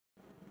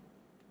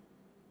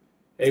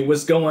Hey,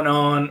 what's going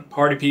on,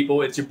 party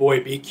people? It's your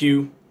boy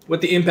BQ with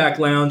the Impact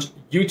Lounge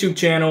YouTube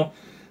channel.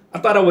 I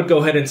thought I would go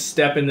ahead and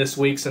step in this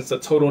week since the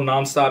Total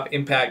Nonstop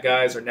Impact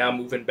guys are now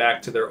moving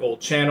back to their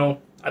old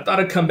channel. I thought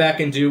I'd come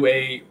back and do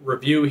a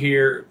review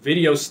here,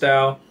 video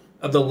style,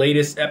 of the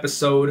latest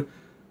episode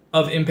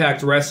of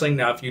Impact Wrestling.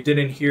 Now, if you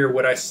didn't hear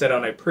what I said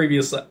on a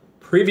previous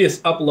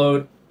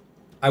upload,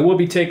 I will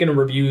be taking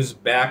reviews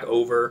back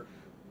over.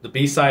 The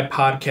B-Side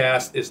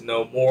podcast is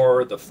no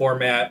more. The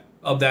format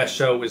of that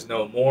show is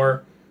no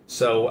more.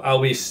 So I'll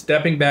be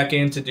stepping back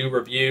in to do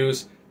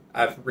reviews.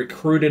 I've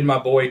recruited my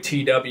boy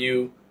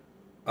TW.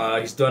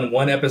 He's done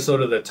one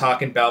episode of the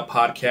Talking About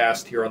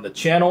podcast here on the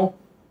channel.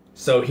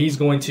 So he's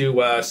going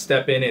to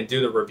step in and do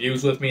the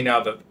reviews with me.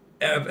 Now,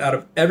 out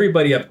of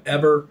everybody I've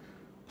ever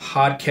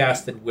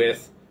podcasted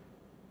with,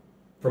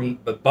 from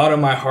the bottom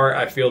of my heart,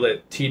 I feel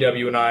that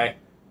TW and I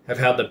have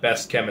had the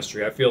best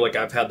chemistry. I feel like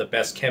I've had the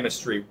best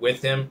chemistry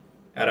with him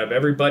out of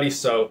everybody.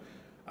 So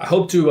I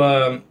hope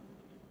to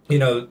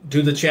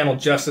do the channel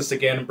justice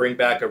again and bring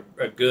back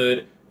a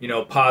good,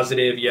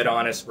 positive yet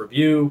honest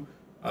review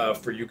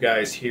for you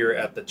guys here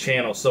at the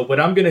channel. So what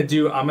I'm going to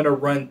do, I'm going to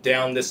run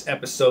down this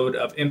episode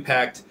of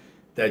Impact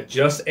that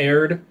just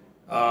aired.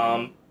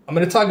 I'm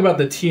going to talk about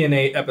the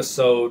TNA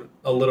episode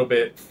a little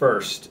bit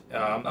first.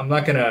 I'm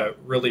not going to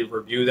really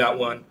review that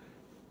one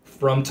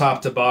from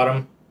top to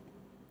bottom,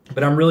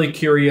 but I'm really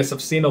curious.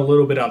 I've seen a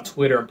little bit on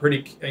Twitter.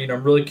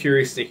 I'm really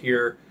curious to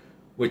hear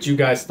what you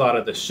guys thought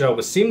of the show.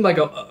 It seemed like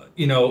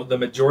the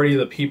majority of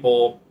the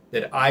people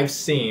that I've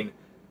seen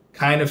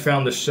kind of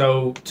found the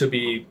show to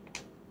be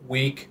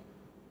weak,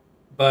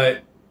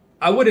 but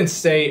I wouldn't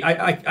say.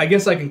 I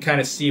guess I can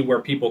kind of see where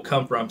people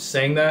come from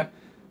saying that.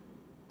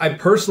 I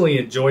personally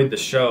enjoyed the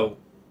show,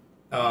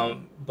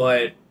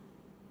 but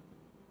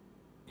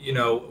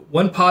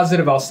one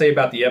positive I'll say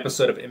about the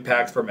episode of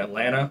Impact from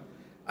Atlanta,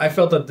 I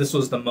felt that this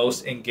was the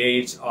most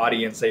engaged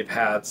audience they've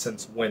had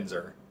since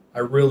Windsor. I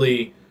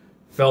really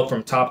felt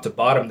from top to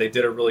bottom they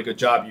did a really good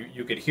job.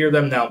 You could hear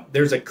them. Now,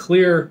 there's a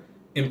clear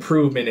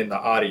improvement in the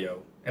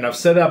audio, and I've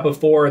said that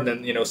before, and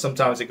then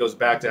sometimes it goes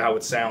back to how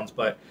it sounds,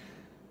 but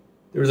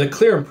there was a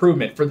clear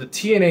improvement. For the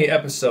TNA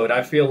episode,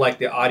 I feel like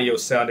the audio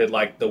sounded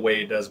like the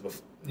way it does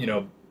before,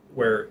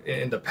 where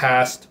in the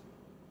past,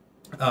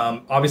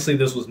 obviously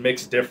this was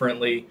mixed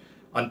differently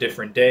on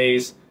different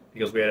days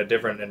because we had a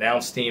different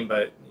announce team,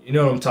 but you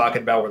know what I'm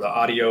talking about, where the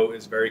audio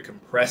is very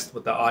compressed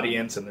with the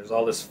audience and there's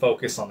all this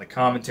focus on the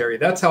commentary.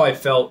 That's how I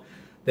felt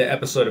the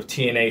episode of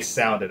TNA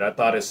sounded. I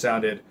thought it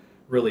sounded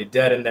really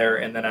dead in there,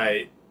 and then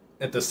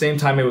at the same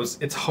time,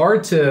 it's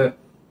hard to,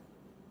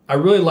 I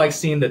really like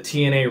seeing the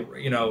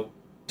TNA,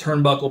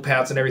 turnbuckle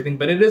pads and everything,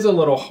 but it is a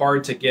little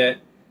hard to get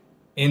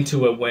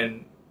into it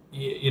when,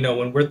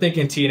 when we're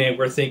thinking TNA,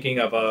 we're thinking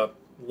of a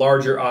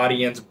larger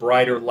audience,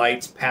 brighter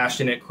lights,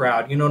 passionate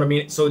crowd, you know what I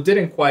mean? So it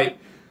didn't quite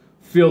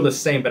feel the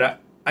same, but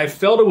I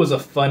felt it was a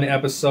fun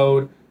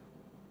episode,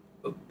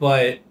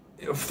 but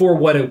for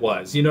what it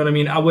was, you know what I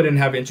mean? I wouldn't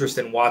have interest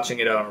in watching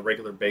it on a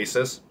regular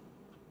basis,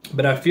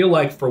 but I feel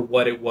like for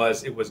what it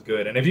was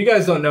good. And if you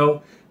guys don't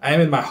know, I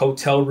am in my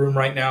hotel room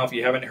right now. If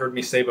you haven't heard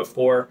me say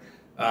before,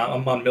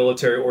 I'm on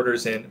military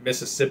orders in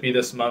Mississippi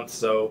this month,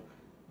 so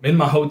I'm in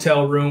my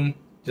hotel room,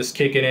 just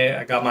kicking it.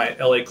 I got my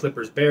LA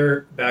Clippers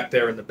bear back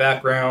there in the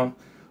background,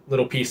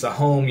 little piece of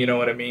home, you know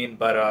what I mean?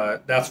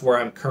 But that's where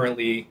I'm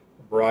currently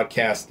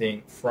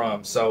broadcasting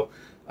from. So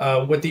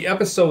with the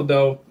episode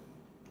though,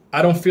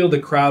 I don't feel the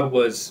crowd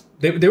was,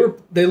 they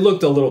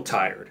looked a little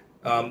tired.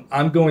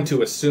 I'm going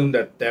to assume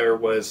that there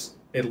was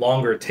a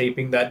longer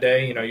taping that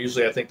day.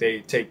 Usually I think they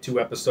take 2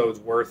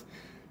 episodes worth.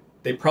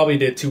 They probably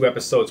did 2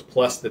 episodes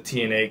plus the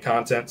TNA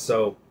content.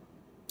 So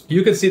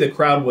you could see the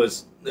crowd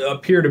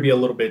appear to be a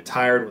little bit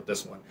tired with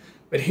this one.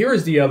 But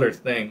here's the other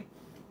thing.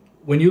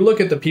 When you look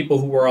at the people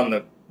who were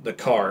on the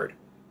card,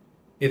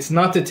 it's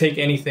not to take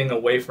anything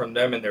away from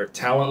them and their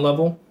talent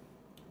level,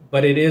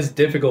 but it is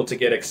difficult to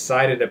get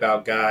excited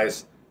about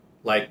guys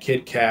like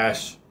Kid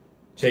Cash,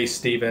 Chase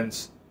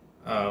Stevens.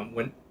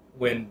 When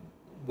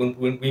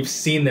we've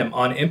seen them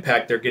on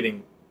Impact, they're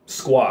getting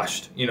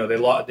squashed.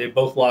 They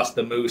both lost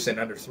the Moose in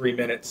under 3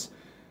 minutes.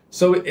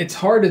 So it's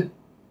hard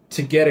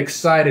to get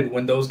excited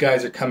when those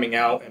guys are coming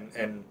out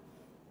and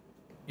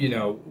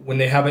when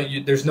they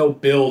haven't, there's no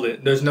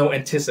build, there's no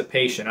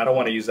anticipation. I don't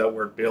want to use that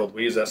word build.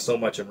 We use that so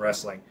much in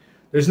wrestling.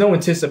 There's no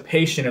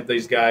anticipation of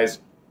these guys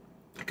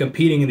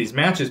competing in these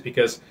matches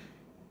because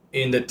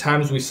in the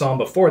times we saw them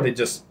before, they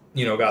just,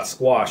 got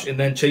squashed. And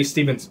then Chase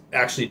Stevens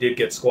actually did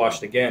get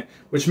squashed again,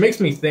 which makes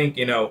me think,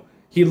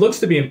 he looks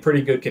to be in pretty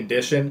good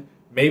condition.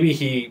 Maybe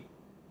he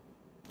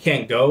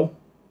can't go.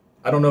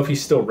 I don't know if he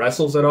still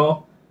wrestles at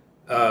all.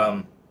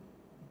 But,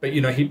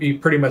 he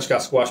pretty much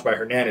got squashed by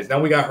Hernandez. Now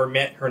we got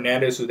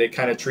Hernandez, who they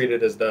kind of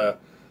treated as the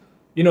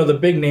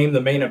big name,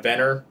 the main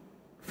eventer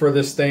for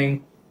this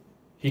thing.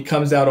 He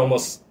comes out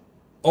almost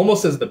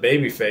as the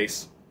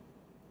babyface,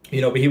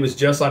 but he was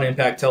just on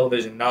Impact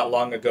Television not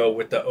long ago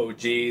with the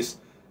OGs,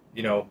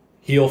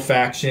 heel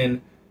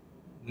faction,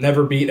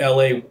 never beat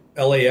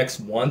LAX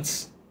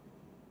once.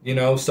 you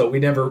know. So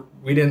we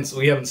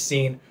haven't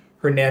seen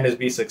Hernandez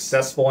be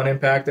successful on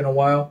Impact in a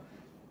while.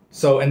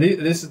 So, and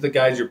this is the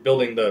guys you're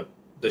building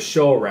the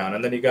show around,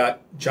 and then you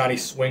got Johnny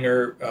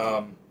Swinger.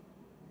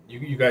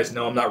 You guys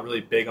know I'm not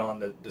really big on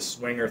the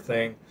Swinger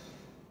thing.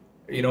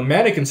 You know,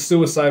 Mannequin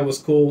Suicide was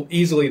cool,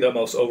 easily the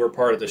most over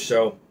part of the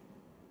show.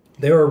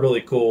 They were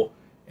really cool,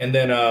 and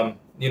then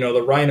you know,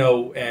 the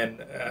Rhino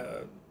and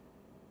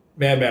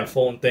Madman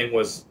Fulton thing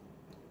was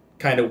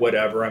kind of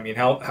whatever. I mean,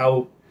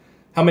 how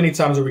many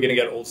times are we going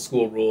to get old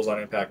school rules on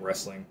Impact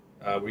Wrestling?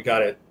 We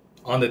got it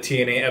on the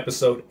TNA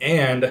episode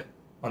and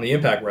on the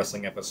Impact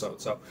Wrestling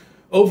episode. So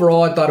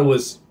overall, I thought it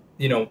was,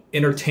 you know,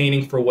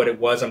 entertaining for what it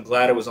was. I'm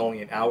glad it was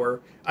only an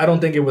hour. I don't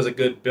think it was a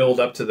good build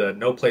up to the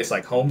No Place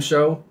Like Home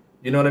show.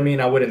 You know what I mean?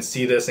 I wouldn't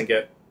see this and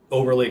get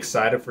overly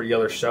excited for the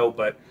other show,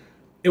 but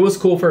it was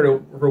cool for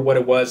what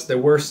it was. There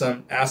were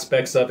some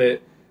aspects of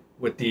it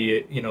with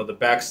the, you know, the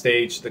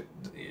backstage, the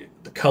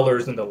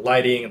colors and the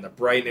lighting and the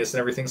brightness and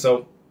everything.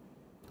 So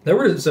there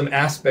were some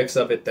aspects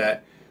of it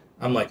that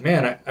I'm like,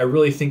 man, I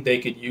really think they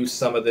could use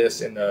some of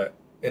this in the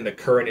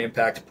current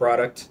Impact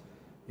product,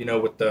 you know,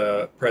 with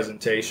the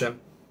presentation.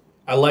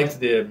 I liked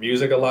the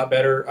music a lot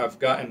better. I've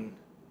gotten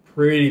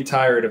pretty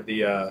tired of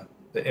the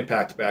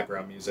Impact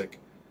background music.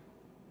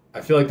 I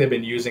feel like they've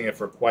been using it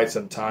for quite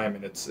some time,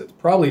 and it's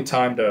probably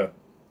time to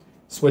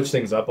switch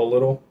things up a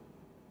little.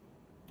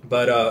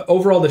 But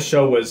overall, the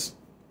show was,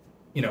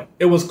 you know,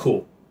 it was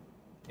cool.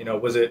 You know,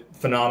 was it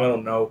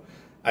phenomenal? No.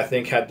 I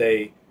think had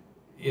they,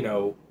 you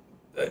know,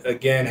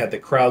 again, had the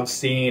crowd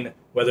seen,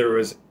 whether it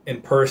was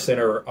in person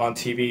or on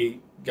TV,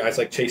 guys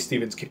like Chase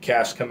Stevens, Kid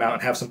Cash come out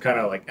and have some kind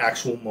of like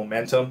actual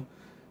momentum,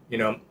 you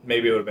know,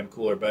 maybe it would have been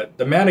cooler. But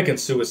the Mannequin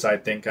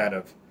Suicide thing kind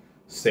of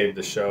saved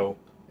the show,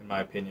 in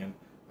my opinion.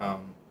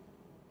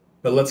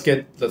 But let's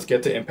get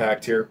to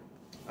Impact here.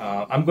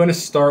 I'm going to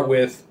start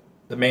with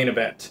the main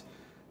event.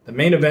 The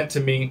main event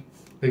to me,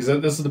 because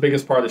this is the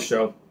biggest part of the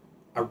show,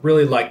 I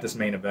really like this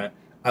main event.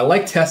 I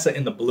like Tessa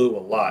in the blue a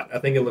lot. I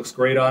think it looks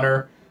great on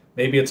her.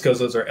 Maybe it's because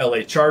those are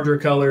LA Charger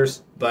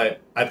colors, but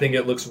I think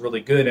it looks really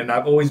good. And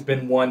I've always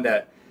been one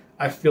that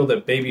I feel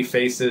that baby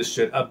faces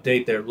should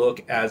update their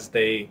look as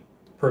they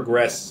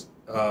progress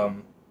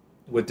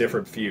with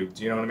different feuds.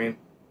 You know what I mean?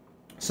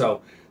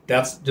 So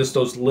that's just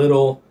those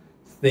little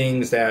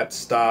things that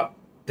stop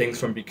things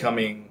from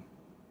becoming,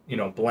 you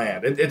know,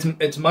 bland.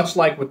 It's much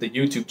like with the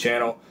YouTube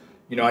channel.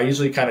 You know, I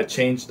usually kind of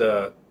change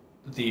the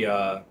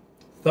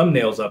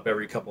thumbnails up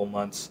every couple of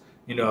months.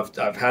 You know,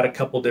 I've had a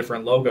couple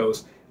different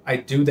logos. I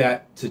do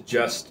that to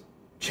just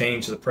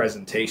change the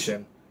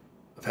presentation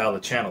of how the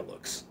channel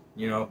looks,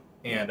 you know.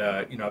 And,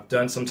 you know,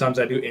 sometimes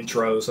I do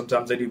intros,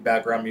 sometimes I do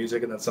background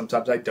music, and then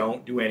sometimes I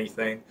don't do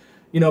anything,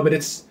 you know, but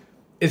it's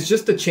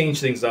just to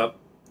change things up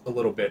a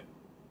little bit.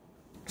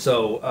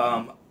 So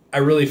I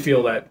really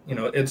feel that, you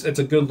know, it's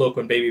a good look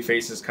when baby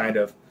faces kind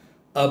of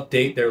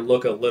update their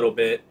look a little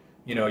bit.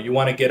 You know, you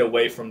want to get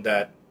away from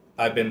that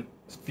I've been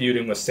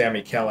feuding with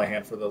Sami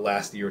Callihan for the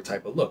last year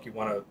type of look. You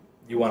want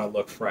to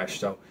look fresh.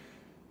 So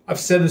I've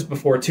said this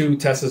before too.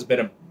 Tessa's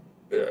been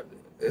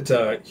it's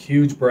a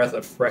huge breath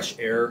of fresh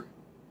air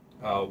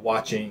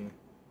watching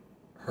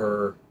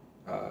her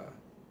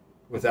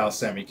without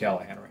Sami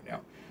Callihan right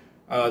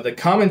now. The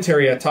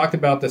commentary, I talked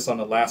about this on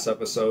the last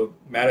episode.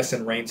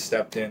 Madison Rayne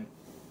stepped in.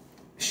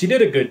 She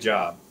did a good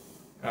job.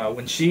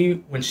 When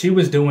she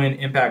was doing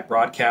Impact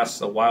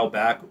broadcasts a while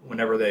back,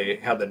 whenever they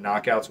had the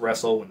Knockouts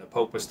wrestle, when the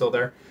Pope was still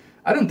there,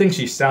 I didn't think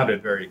she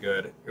sounded very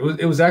good.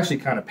 It was actually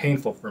kind of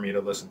painful for me to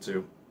listen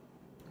to.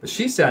 But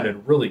she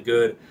sounded really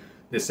good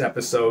this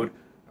episode.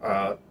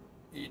 I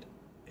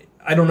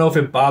don't know if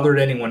it bothered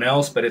anyone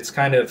else, but it's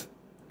kind of,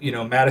 you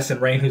know, Madison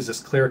Rayne, who's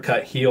this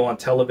clear-cut heel on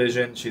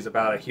television. She's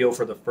about a heel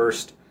for the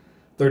first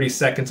 30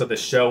 seconds of the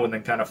show and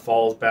then kind of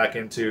falls back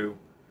into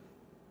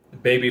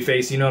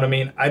babyface, you know what I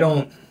mean?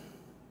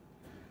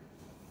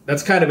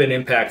 That's kind of an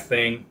Impact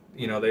thing.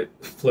 You know, they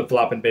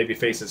flip-flopping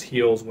babyface's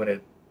heels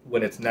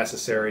when it's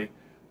necessary.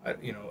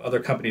 You know,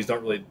 other companies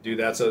don't really do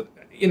that. So,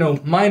 you know,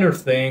 minor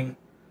thing,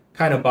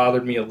 kind of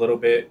bothered me a little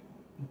bit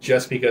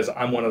just because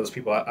I'm one of those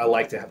people, I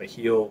like to have a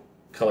heel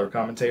color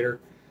commentator.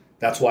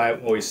 That's why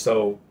I'm always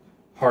so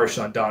harsh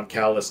on Don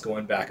Callis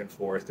going back and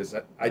forth, because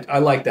I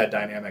like that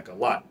dynamic a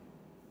lot.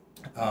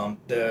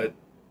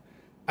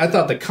 I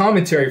thought the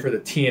commentary for the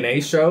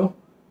TNA show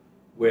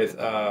with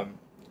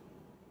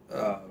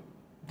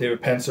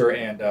David Pencer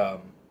and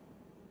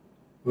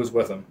who was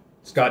with him,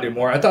 Scott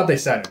D'Amore, I thought they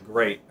sounded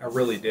great. I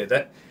really did.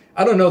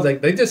 I don't know,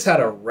 they just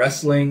had a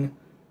wrestling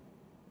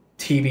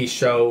TV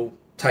show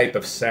type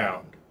of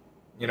sound.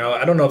 You know,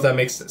 I don't know if that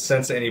makes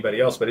sense to anybody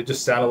else, but it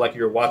just sounded like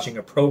you were watching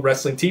a pro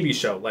wrestling TV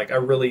show. Like, I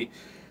really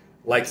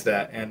liked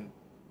that. And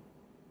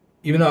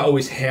even though I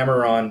always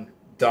hammer on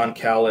Don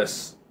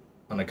Callis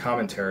on the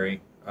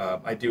commentary,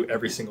 I do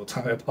every single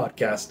time I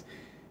podcast,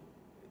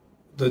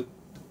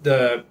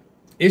 the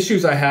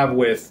issues I have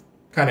with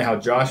kind of how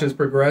Josh has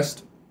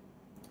progressed,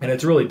 and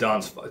it's really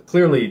Don's fault.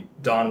 Clearly,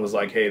 Don was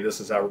like, hey, this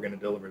is how we're going to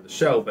deliver the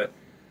show, but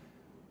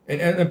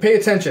and pay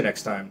attention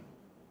next time.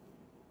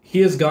 he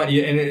has gone,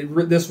 and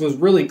this was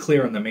really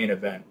clear in the main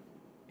event.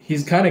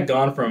 He's kind of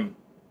gone from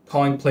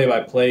calling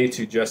play-by-play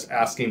to just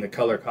asking the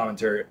color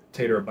commentator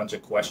a bunch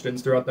of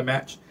questions throughout the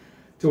match,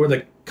 to where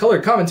the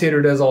color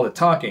commentator does all the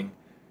talking,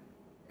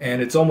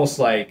 and it's almost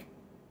like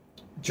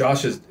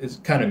Josh is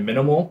kind of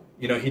minimal.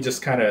 You know, he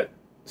just kind of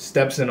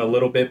steps in a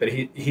little bit, but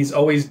he's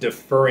always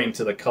deferring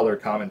to the color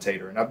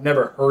commentator, and I've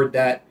never heard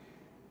that.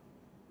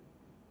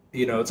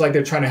 You know, it's like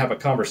they're trying to have a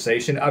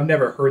conversation. I've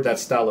never heard that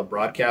style of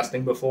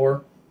broadcasting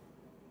before.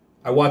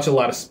 I watch a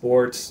lot of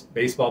sports,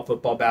 baseball,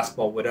 football,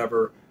 basketball,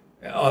 whatever.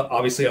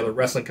 Obviously, other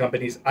wrestling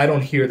companies. I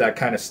don't hear that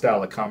kind of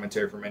style of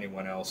commentary from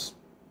anyone else.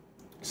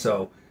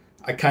 So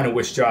I kind of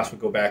wish Josh would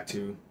go back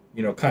to,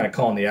 you know, kind of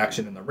calling the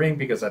action in the ring,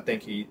 because I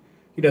think he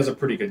does a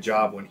pretty good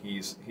job when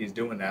he's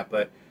doing that.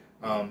 But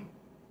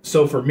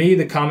so for me,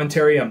 the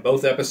commentary on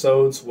both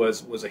episodes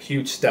was a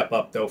huge step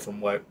up, though,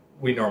 from what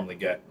we normally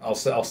get. I'll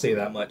say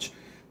that much.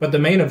 But the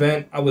main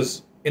event, I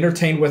was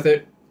entertained with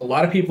it. A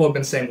lot of people have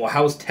been saying, well,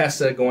 how is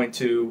Tessa going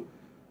to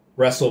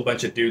wrestle a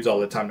bunch of dudes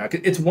all the time? Now,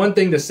 it's one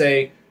thing to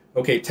say,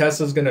 okay,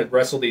 Tessa's going to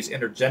wrestle these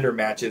intergender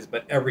matches,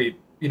 but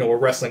we're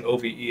wrestling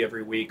OVE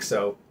every week,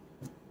 so,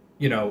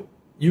 you know,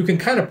 you can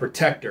kind of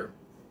protect her.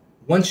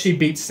 Once she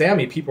beats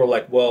Sammy, people are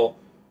like, well,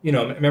 you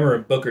know, remember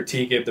when Booker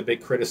T gave the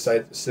big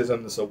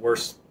criticism, this is the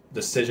worst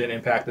decision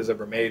Impact has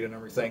ever made and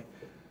everything.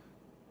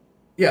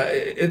 Yeah,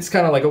 it's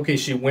kind of like, okay,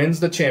 she wins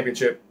the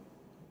championship.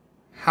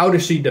 How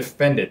does she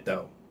defend it,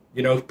 though?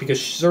 You know, because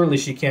surely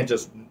she can't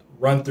just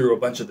run through a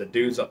bunch of the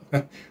dudes. I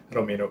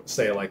don't mean to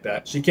say it like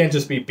that. She can't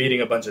just be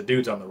beating a bunch of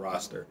dudes on the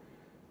roster,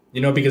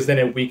 you know, because then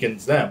it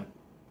weakens them.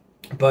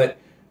 But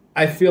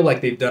I feel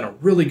like they've done a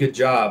really good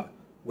job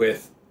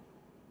with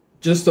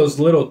just those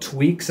little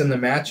tweaks in the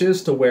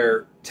matches to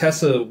where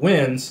Tessa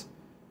wins,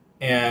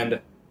 and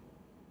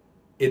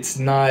it's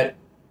not.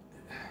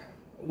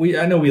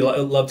 I know we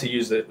love to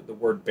use the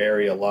word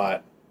bury a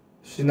lot.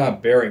 She's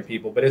not burying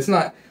people, but it's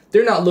not.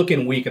 They're not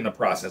looking weak in the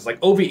process. Like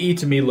OVE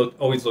to me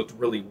always looked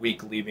really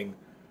weak leaving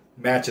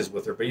matches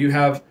with her. But you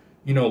have,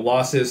 you know,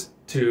 losses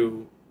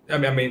to,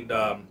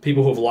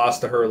 people who have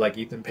lost to her like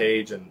Ethan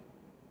Page and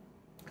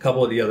a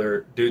couple of the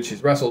other dudes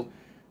she's wrestled.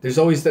 There's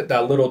always that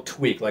little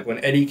tweak. Like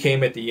when Eddie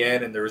came at the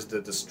end and there was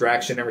the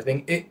distraction and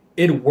everything,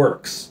 it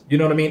works. You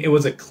know what I mean? It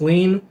was a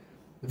clean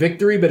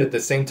victory, but at the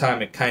same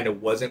time, it kind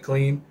of wasn't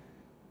clean.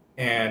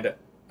 And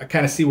I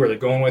kind of see where they're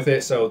going with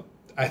it. So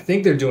I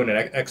think they're doing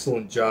an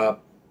excellent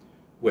job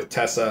with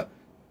Tessa.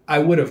 I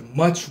would have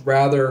much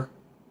rather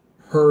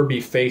her be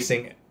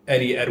facing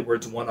Eddie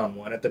Edwards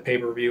one-on-one at the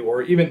pay-per-view,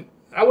 or even,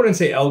 I wouldn't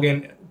say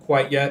Elgin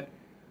quite yet.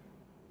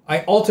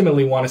 I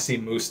ultimately want to see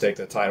Moose take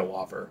the title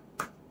off her.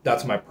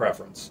 That's my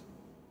preference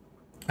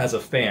as a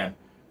fan.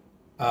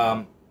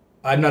 I'm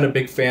not a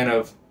big fan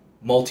of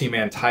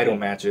multi-man title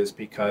matches,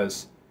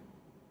 because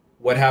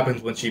what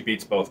happens when she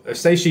beats both?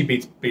 Say she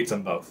beats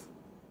them both.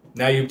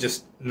 Now you've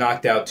just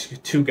knocked out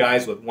two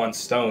guys with one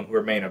stone who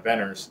are main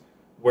eventers.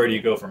 Where do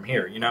you go from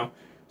here, you know?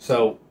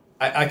 So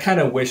I kind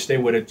of wish they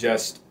would have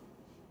just,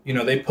 you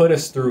know, they put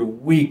us through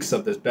weeks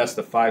of this best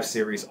of 5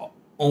 series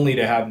only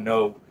to have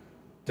no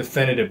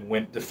definitive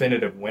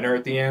winner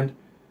at the end.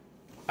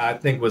 I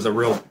think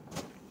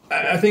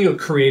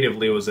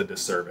creatively it was a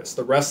disservice.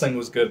 The wrestling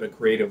was good, but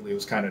creatively it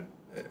was kind of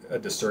a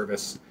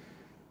disservice.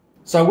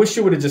 So I wish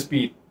you would have just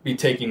be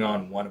taking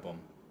on one of them.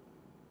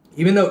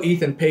 Even though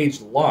Ethan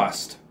Page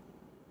lost,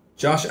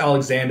 Josh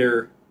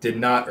Alexander did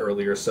not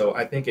earlier, so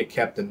I think it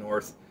kept the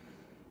North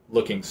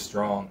looking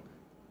strong.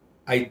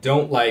 I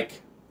don't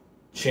like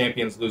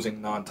champions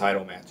losing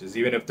non-title matches,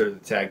 even if they're the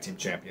tag team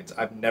champions.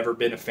 I've never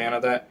been a fan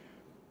of that.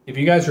 If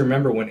you guys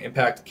remember when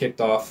Impact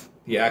kicked off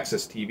the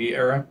Access TV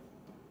era,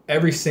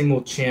 every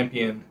single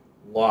champion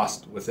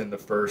lost within the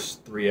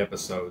first 3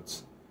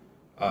 episodes.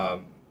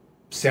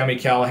 Sami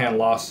Callihan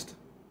lost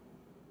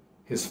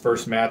his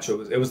first match.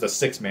 It was the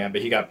 6-man,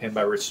 but he got pinned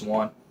by Rich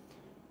Swann.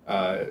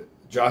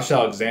 Josh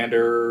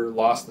Alexander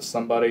lost to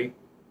somebody.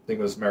 I think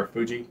it was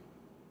Marufuji.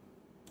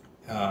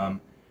 And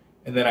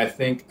then I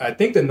think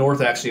the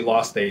North actually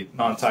lost a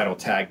non-title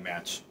tag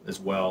match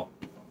as well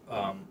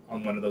on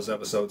one of those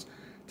episodes.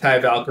 Ty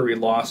Valkyrie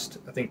lost,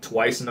 I think,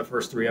 twice in the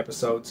first 3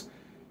 episodes.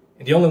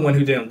 And the only one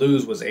who didn't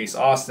lose was Ace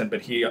Austin,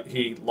 but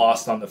he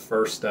lost on the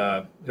first,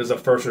 it was the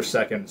first or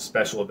second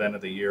special event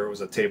of the year. It was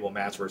a table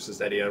match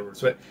versus Eddie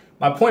Edwards. But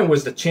my point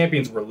was the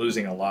champions were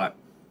losing a lot.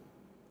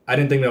 I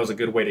didn't think that was a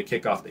good way to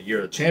kick off the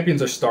year. The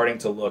champions are starting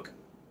to look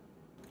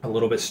a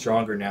little bit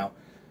stronger now.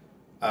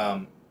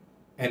 And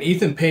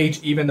Ethan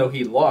Page, even though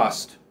he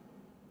lost,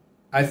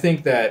 I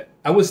think that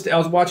I was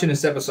watching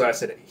this episode. I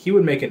said he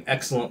would make an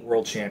excellent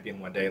world champion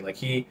one day. Like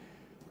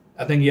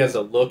I think he has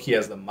the look, he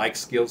has the mic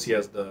skills, he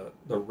has the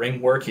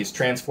ring work. He's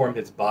transformed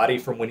his body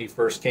from when he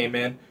first came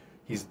in.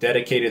 He's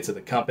dedicated to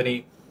the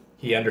company.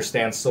 He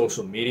understands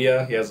social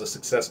media. He has a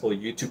successful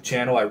YouTube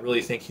channel. I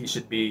really think he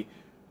should be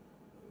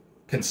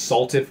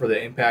consulted for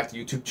the Impact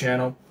YouTube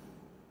channel.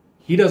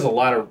 He does a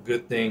lot of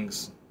good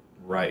things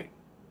right.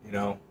 You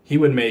know, he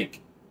would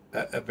make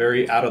a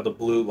very out of the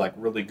blue, like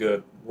really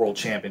good world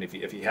champion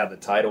if he had the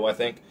title, I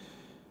think.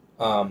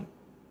 And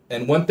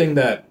And one thing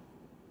that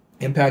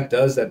Impact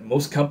does that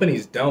most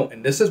companies don't,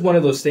 and this is one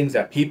of those things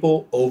that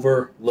people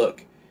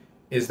overlook,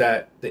 is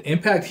that the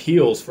Impact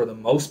heels, for the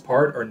most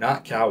part, are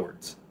not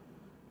cowards.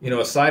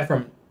 Aside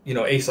from,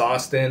 Ace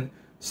Austin,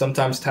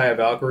 sometimes Taya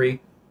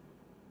Valkyrie,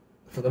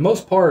 for the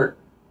most part,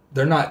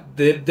 they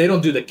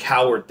don't do the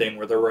coward thing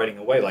where they're running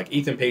away. Like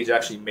Ethan Page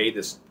actually made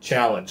this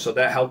challenge, so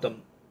that helped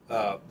him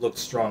look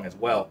strong as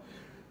well.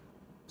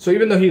 So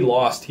even though he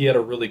lost, he had a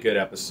really good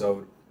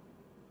episode.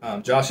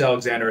 Josh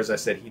Alexander, as I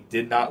said, he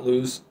did not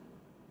lose.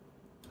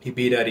 He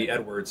beat Eddie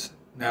Edwards.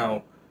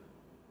 Now,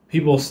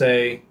 people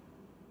say,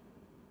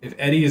 if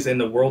Eddie is in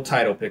the world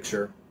title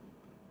picture,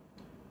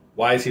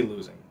 why is he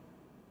losing?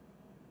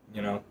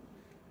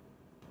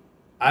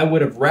 I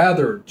would have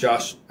rather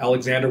Josh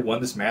Alexander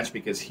won this match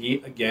because he,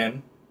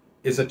 again,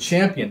 is a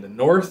champion. The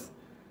North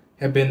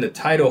have been the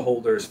title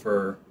holders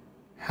for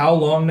how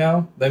long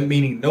now? That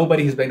meaning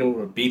nobody has been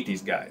able to beat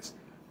these guys.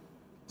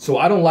 So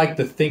I don't like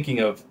the thinking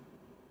of,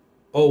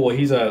 oh, well,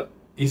 he's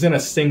in a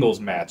singles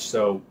match,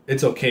 so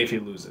it's okay if he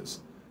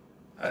loses.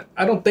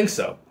 I don't think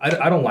so.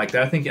 I don't like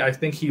that. I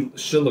think he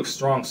should look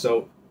strong.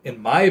 So in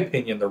my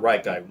opinion, the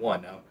right guy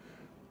won. Now,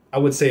 I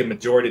would say a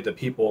majority of the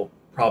people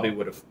probably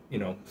would have,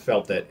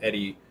 felt that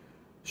Eddie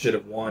should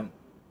have won.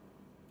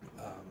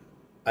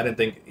 I didn't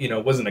think,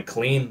 it wasn't a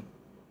clean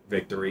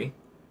victory,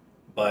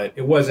 but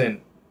it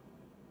wasn't,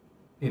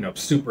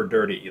 super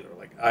dirty either.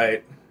 Like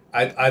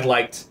I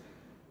liked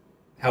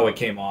how it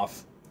came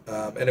off,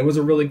 and it was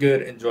a really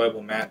good,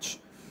 enjoyable match.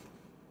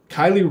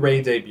 Kylie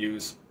Rae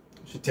debuts.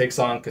 She takes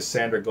on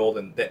Cassandra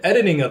Golden. The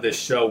editing of this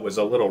show was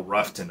a little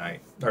rough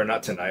tonight. Or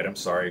not tonight, I'm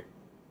sorry.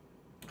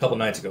 A couple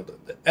nights ago.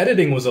 The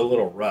editing was a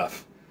little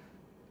rough.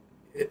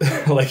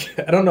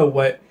 I don't know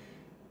what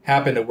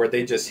happened to where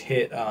they just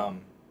hit, all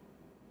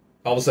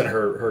of a sudden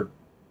her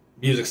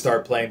music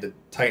started playing the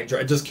Titan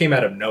Drum. It just came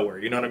out of nowhere,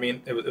 you know what I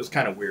mean? It was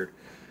kind of weird.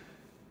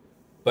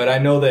 But I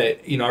know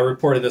that, I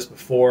reported this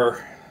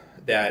before,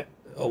 that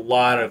a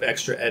lot of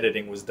extra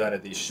editing was done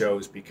at these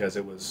shows because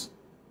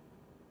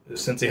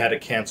since they had to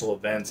cancel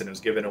events and it was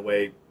giving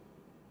away,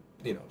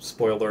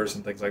 spoilers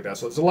and things like that.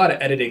 So there's a lot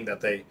of editing that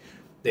they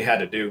had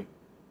to do.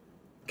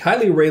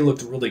 Kylie Rae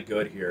looked really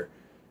good here.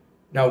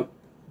 Now,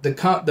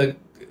 the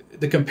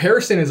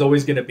comparison is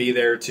always going to be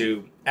there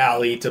to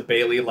Allie, to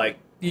Bailey, like,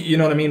 you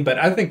know what I mean? But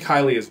I think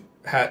Kylie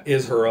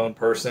is her own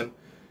person.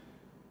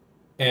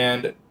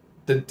 And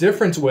the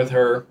difference with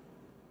her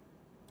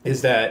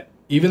is that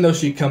even though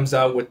she comes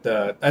out with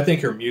I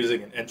think her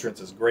music and entrance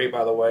is great,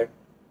 by the way.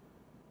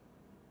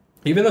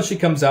 Even though she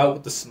comes out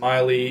with the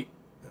smiley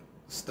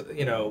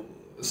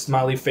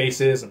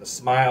faces and the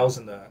smiles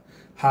and the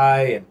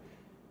hi, and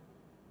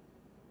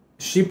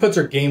she puts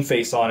her game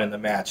face on in the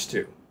match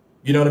too.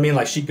 You know what I mean?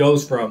 Like she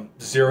goes from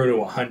 0 to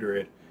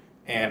 100,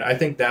 and I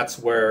think that's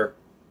what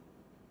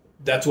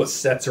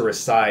sets her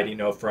aside,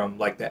 from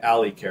like the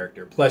Allie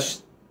character.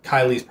 Plus,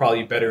 Kylie's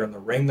probably better in the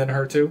ring than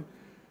her too.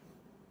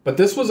 But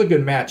this was a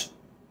good match.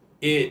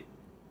 It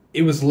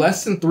was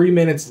less than 3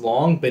 minutes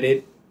long, but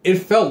it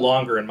felt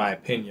longer in my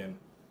opinion.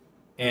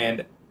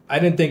 And I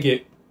didn't think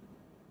it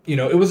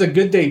was a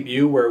good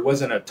debut where it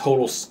wasn't a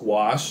total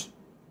squash.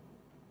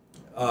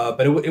 But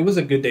it was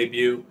a good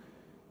debut.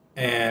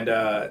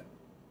 And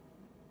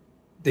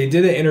they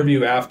did an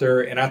interview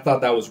after, and I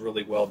thought that was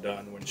really well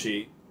done when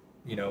she,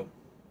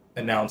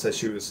 announced that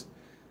she was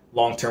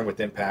long-term with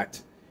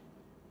Impact.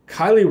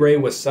 Kylie Rae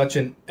was such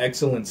an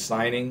excellent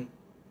signing.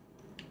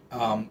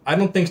 I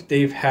don't think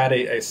they've had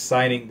a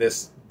signing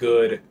this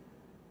good,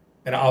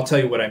 and I'll tell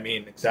you what I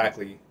mean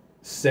exactly,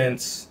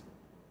 since...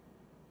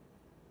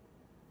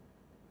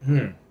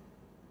 I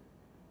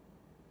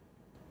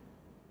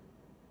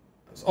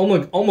was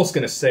almost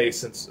going to say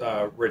since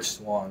Rich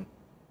Swann.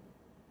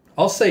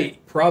 I'll say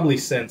probably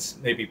since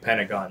maybe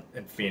Pentagon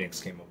and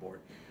Phoenix came aboard.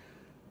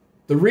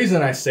 The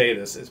reason I say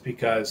this is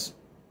because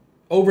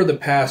over the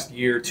past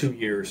year, 2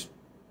 years,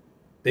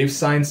 they've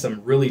signed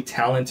some really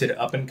talented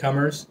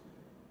up-and-comers,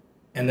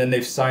 and then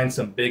they've signed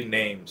some big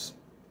names.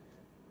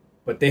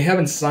 But they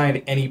haven't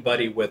signed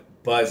anybody with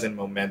buzz and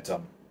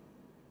momentum.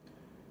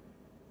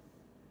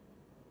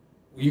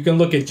 You can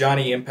look at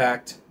Johnny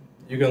Impact.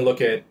 You can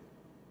look at,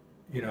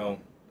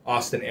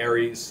 Austin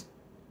Aries.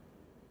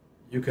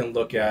 You can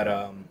look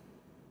at,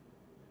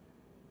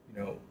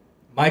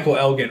 Michael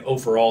Elgin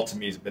overall to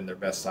me has been their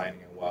best signing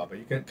in a while. But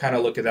you can kind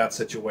of look at that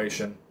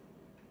situation.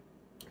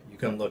 You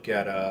can look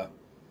at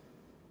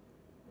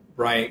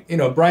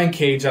Brian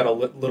Cage had a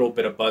little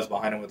bit of buzz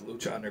behind him with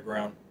Lucha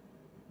Underground.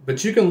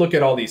 But you can look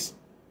at all these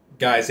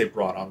guys they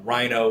brought on.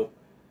 Rhino,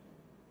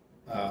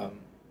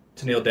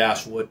 Tennille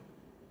Dashwood.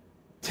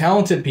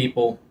 Talented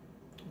people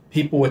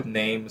with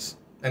names,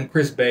 and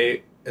Chris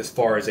Bay as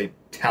far as a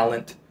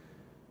talent,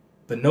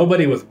 but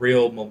nobody with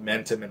real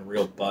momentum and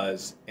real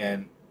buzz.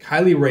 And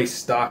Kylie Rae's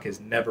stock has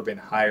never been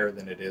higher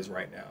than it is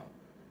right now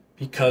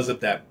because of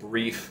that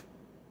brief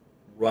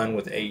run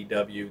with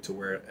AEW to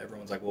where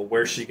everyone's like, well,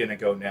 where's she going to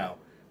go now?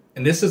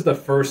 And this is the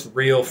first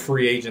real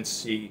free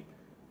agency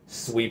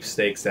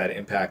sweepstakes that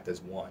Impact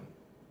has won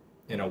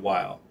in a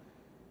while.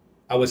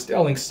 I was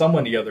telling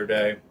someone the other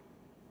day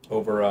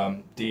over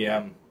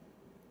DM,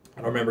 I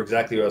don't remember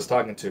exactly who I was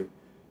talking to,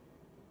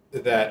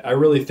 that I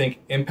really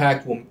think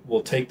Impact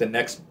will take the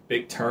next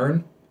big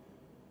turn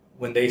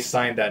when they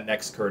sign that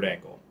next Kurt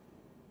Angle.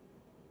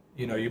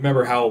 You know, you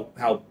remember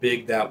how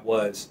big that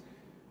was.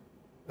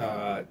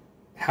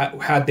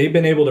 Had they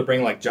been able to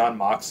bring like John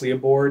Moxley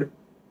aboard,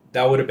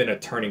 that would have been a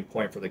turning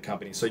point for the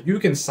company. So you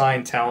can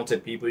sign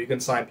talented people, you can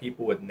sign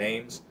people with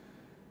names,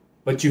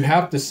 but you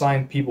have to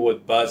sign people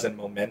with buzz and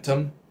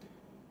momentum.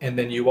 And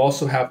then you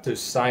also have to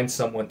sign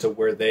someone to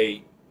where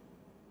they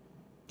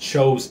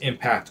chose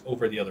Impact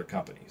over the other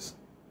companies.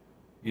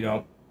 You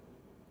know,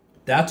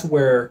 that's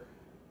where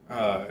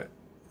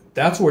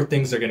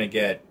things are going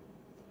to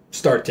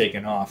start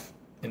taking off,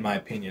 in my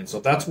opinion. So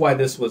that's why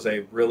this was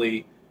a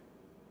really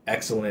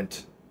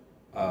excellent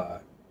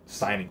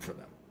signing for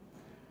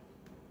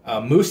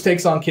them. Moose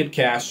takes on Kid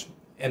Cash,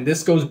 and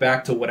this goes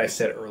back to what I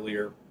said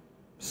earlier,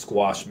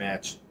 squash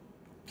match.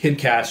 Kid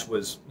Cash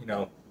was,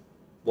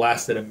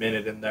 lasted a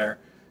minute in there.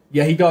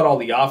 Yeah, he got all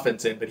the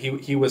offense in, but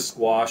he was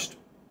squashed.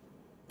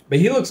 But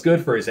he looks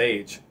good for his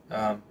age.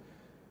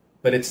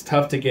 But it's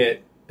tough to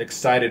get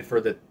excited for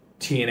the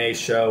TNA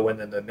show and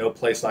then the No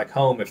Place Like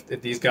Home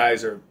if these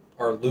guys are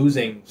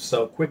losing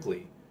so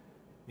quickly.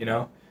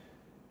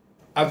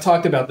 I've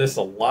talked about this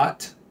a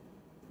lot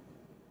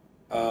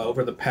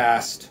over the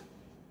past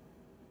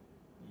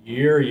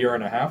year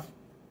and a half.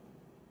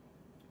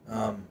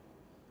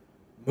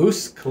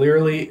 Moose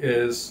clearly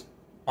is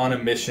on a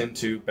mission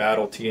to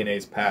battle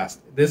TNA's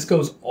past. This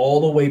goes all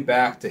the way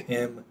back to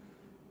him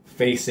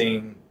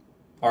facing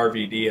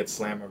RVD at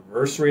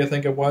Slammiversary, I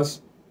think it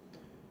was.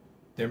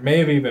 There may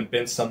have even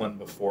been someone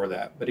before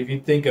that. But if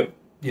you think of,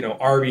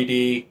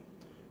 RVD,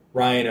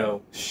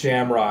 Rhino,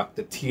 Shamrock,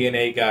 the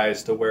TNA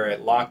guys, to where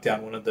at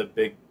Lockdown, one of the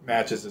big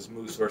matches is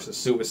Moose versus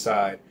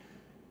Suicide.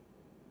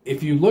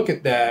 If you look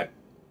at that,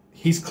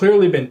 he's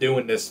clearly been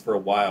doing this for a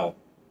while,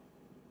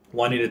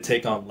 wanting to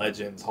take on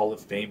legends, Hall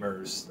of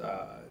Famers,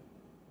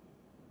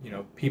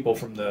 people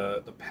from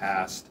the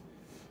past.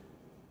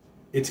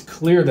 It's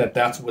clear that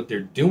that's what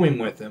they're doing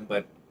with him,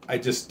 but I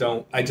just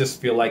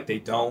feel like they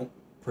don't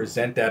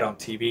present that on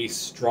TV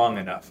strong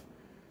enough.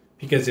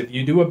 Because if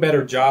you do a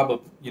better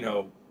job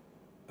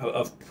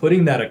of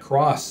putting that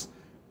across,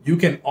 you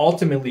can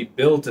ultimately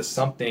build to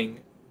something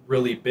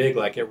really big,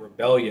 like at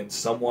Rebellion,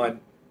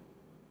 someone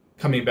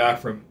coming back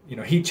from,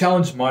 he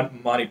challenged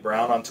Monty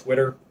Brown on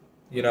Twitter,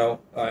 who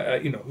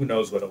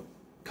knows what'll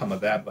come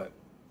of that, but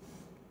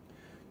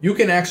you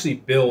can actually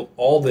build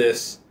all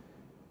this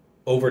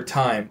over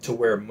time to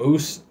where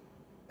Moose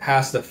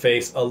has to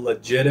face a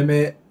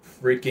legitimate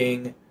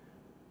freaking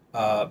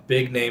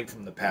big name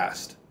from the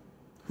past.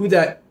 Who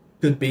that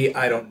could be,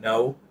 I don't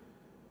know,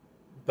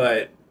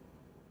 but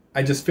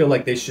I just feel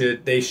like they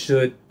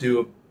should do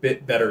a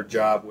bit better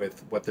job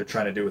with what they're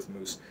trying to do with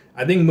Moose.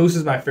 I think Moose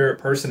is my favorite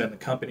person in the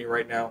company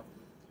right now.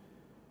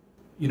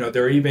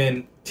 They're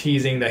even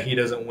teasing that he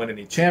doesn't win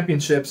any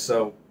championships,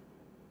 so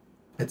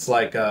it's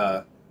like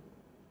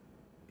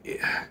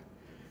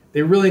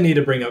they really need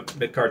to bring up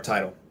mid-card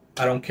title.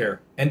 I don't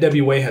care.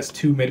 NWA has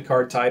 2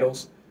 mid-card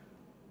titles.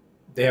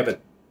 They have a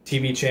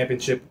TV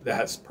championship that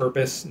has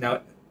purpose.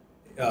 Now,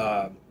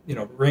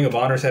 Ring of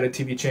Honor's had a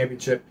TV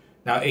championship.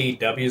 Now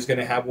AEW is going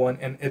to have one.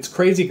 And it's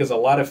crazy because a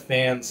lot of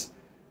fans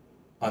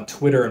on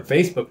Twitter and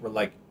Facebook were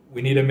like,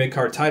 we need a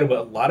mid-card title. But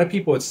a lot of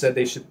people had said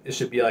it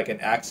should be like an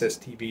Access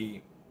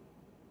TV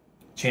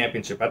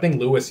championship. I think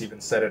Lewis even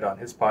said it on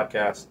his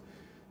podcast.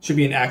 It should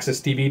be an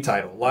Access TV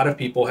title. A lot of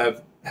people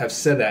have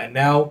said that. And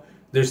now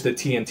there's the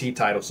TNT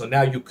title. So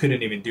now you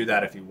couldn't even do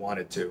that if you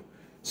wanted to.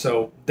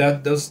 So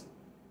that does,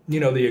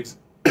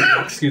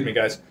 excuse me,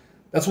 guys.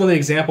 That's one of the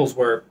examples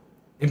where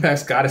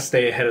Impact's got to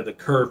stay ahead of the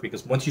curve,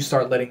 because once you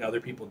start letting other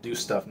people do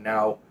stuff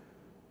now,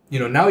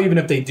 now even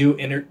if they do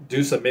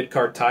introduce a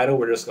mid-card title,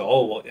 we're just go,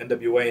 oh, well,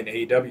 NWA and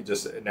AEW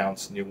just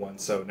announced new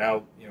ones. So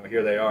now,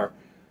 here they are.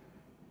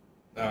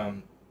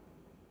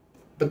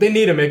 But they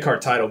need a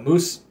mid-card title.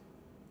 Moose,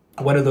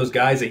 one of those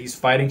guys that he's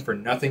fighting for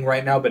nothing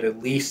right now, but at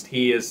least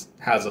he has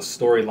a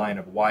storyline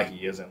of why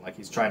he isn't. Like,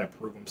 he's trying to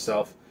prove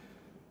himself,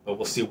 but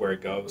we'll see where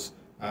it goes.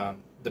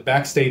 The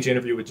backstage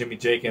interview with Jimmy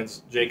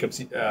Jacobs,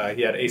 he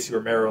had AC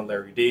Romero and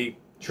Larry D,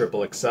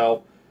 Triple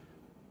XL.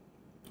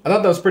 I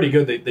thought that was pretty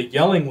good. The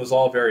yelling was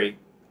all very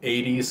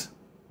 80s.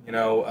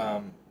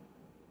 TJP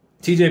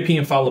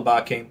and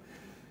Falaba came.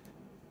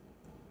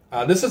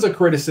 This is a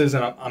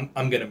criticism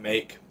I'm going to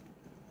make,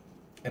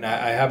 and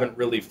I haven't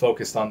really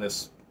focused on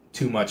this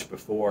too much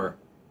before,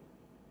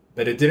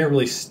 but it didn't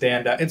really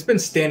stand out. It's been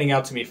standing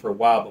out to me for a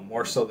while, but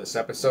more so this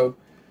episode.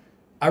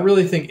 I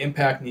really think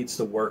Impact needs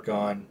to work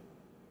on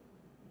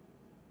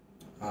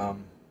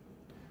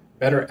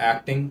better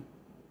acting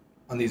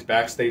on these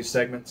backstage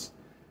segments.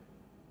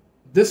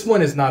 This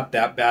one is not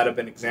that bad of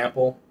an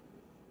example,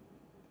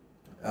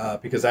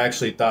 because I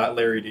actually thought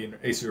Larry D and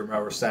AC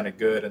Romero sounded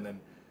good, and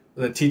then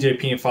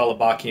TJP and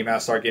Falaba came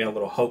out, started getting a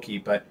little hokey.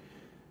 But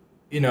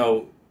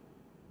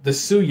the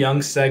Su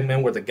Yung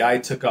segment where the guy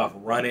took off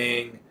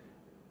running,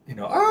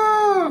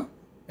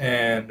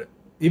 and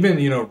even,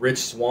 Rich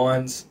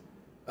Swann's,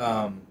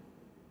 um,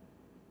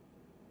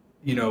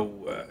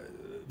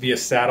 via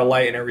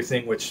satellite and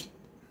everything, which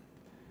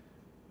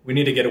we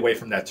need to get away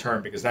from that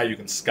term because now you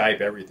can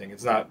Skype everything.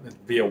 It's not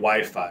via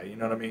Wi-Fi, you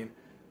know what I mean?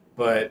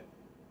 But,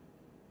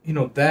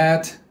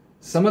 that,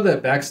 some of the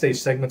backstage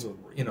segments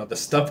with, the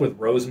stuff with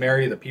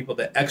Rosemary, the people,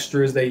 the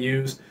extras they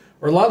use,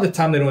 or a lot of the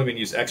time they don't even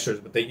use extras,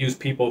 but they use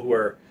people who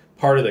are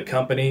part of the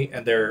company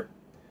and they're,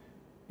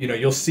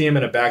 you'll see them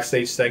in a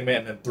backstage segment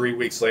and then 3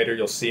 weeks later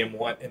you'll see them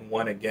in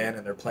one again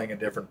and they're playing a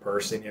different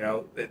person,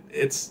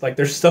 it's like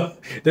they're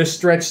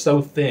stretched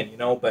so thin,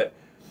 but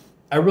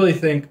I really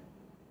think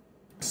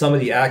some of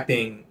the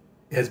acting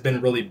has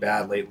been really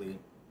bad lately,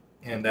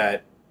 and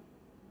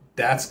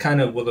that's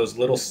kind of one of those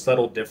little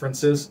subtle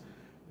differences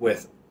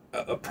with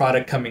a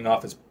product coming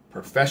off as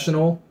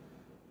professional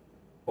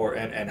or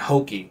and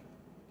hokey,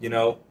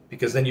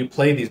 because then you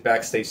play these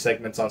backstage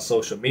segments on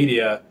social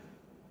media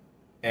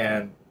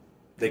and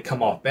they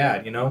come off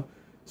bad,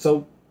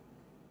 So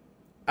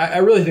I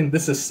really think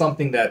this is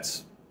something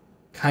that's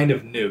kind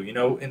of new.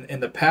 In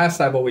the past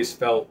I've always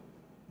felt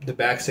the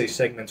backstage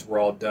segments were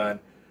all done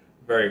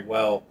very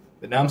well.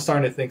 But now I'm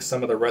starting to think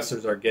some of the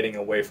wrestlers are getting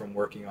away from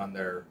working on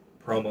their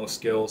promo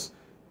skills.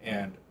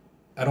 And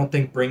I don't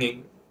think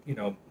bringing,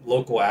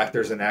 local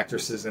actors and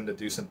actresses in to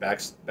do some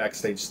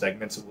backstage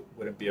segments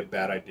wouldn't be a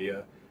bad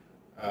idea.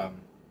 Or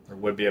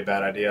would be a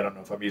bad idea. I don't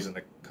know if I'm using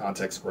the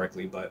context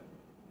correctly, but,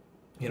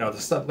 the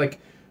stuff like,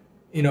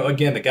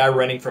 again, the guy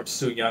running from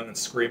Su Yung and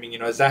screaming,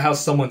 is that how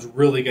someone's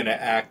really going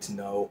to act?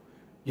 No.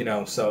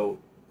 So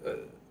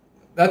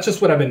that's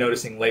just what I've been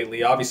noticing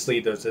lately. Obviously,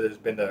 there's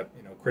been the,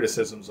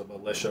 criticisms of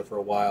Alicia for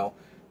a while,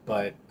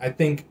 but I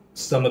think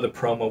some of the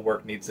promo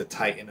work needs to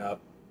tighten up,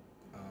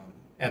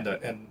 and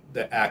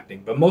the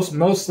acting, but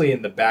mostly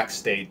in the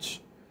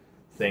backstage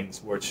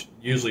things, which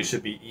usually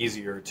should be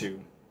easier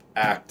to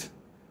act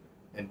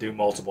and do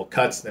multiple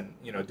cuts than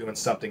doing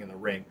something in the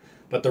ring.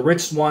 But the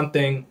Rich Swann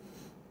thing,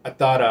 I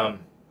thought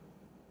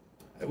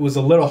it was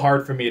a little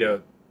hard for me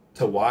to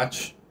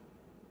watch.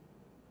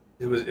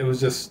 It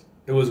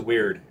was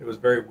weird. It was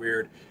very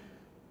weird.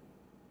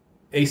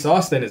 Ace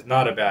Austin is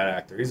not a bad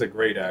actor. He's a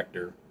great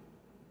actor.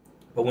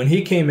 But when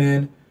he came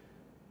in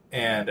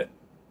and,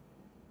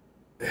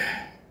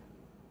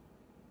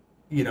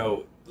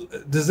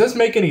 does this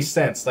make any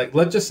sense? Like,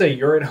 let's just say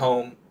you're at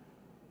home,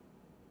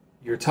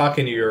 you're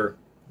talking to your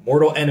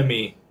mortal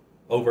enemy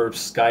over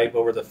Skype,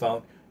 over the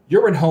phone.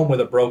 You're at home with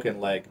a broken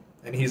leg,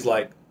 and he's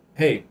like,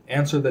 hey,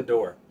 answer the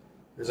door.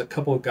 There's a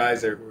couple of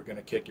guys there who are going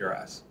to kick your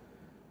ass.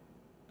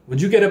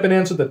 Would you get up and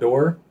answer the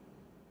door?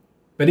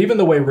 But even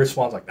the way Rich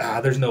Swann's like,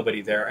 there's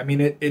nobody there. I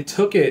mean, it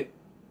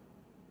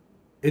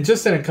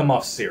just didn't come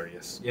off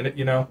serious,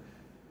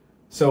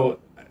 So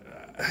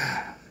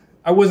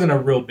I wasn't a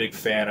real big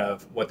fan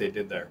of what they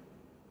did there.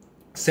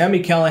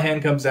 Sami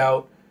Callihan comes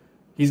out.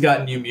 He's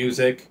got new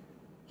music.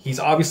 He's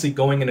obviously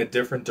going in a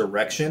different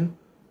direction,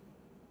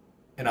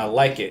 and I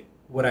like it.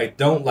 What I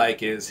don't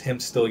like is him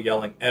still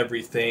yelling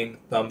everything,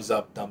 thumbs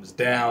up, thumbs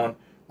down.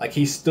 Like,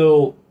 he's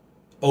still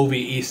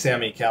OVE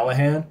Sami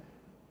Callihan,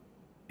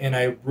 and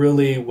I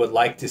really would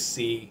like to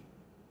see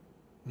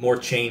more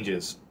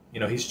changes.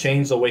 He's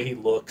changed the way he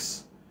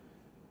looks.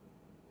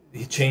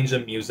 He changed the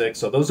music,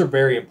 so those are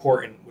very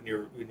important when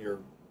you're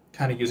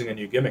kind of using a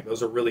new gimmick.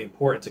 Those are really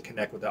important to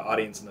connect with the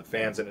audience and the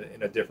fans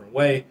in a different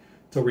way,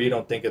 to where you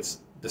don't think it's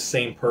the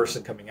same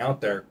person coming out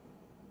there.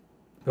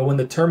 But when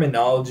the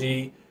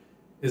terminology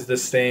is the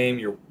same,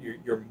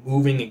 you're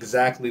moving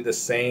exactly the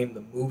same,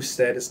 the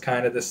moveset is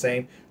kind of the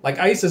same. Like,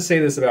 I used to say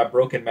this about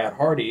Broken Matt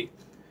Hardy.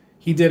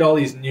 He did all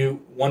these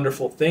new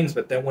wonderful things,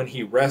 but then when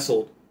he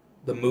wrestled,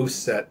 the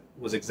moveset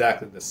was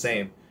exactly the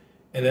same.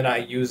 And then I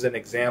used an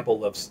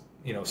example of,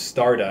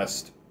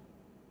 Stardust,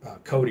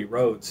 Cody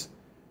Rhodes,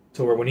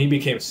 to where when he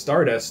became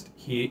Stardust,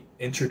 he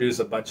introduced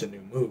a bunch of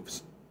new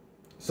moves.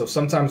 So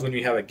sometimes when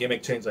you have a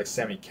gimmick change like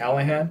Sami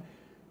Callihan,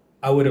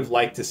 I would have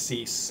liked to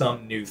see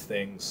some new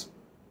things,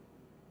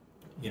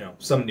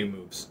 some new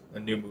moves, a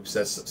new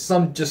moveset,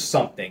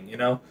 something,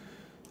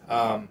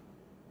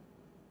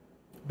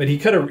 But he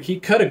cut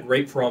a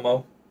great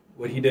promo.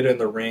 What he did in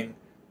the ring,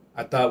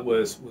 I thought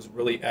was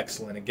really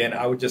excellent. Again,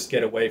 I would just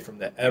get away from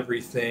the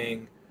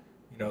everything,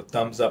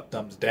 thumbs up,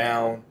 thumbs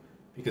down,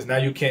 because now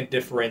you can't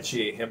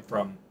differentiate him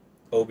from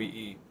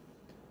OVE.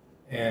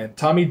 And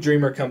Tommy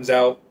Dreamer comes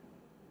out.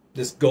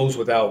 This goes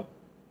without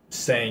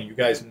saying. You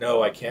guys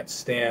know I can't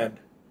stand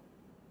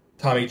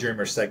Tommy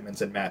Dreamer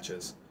segments and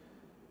matches,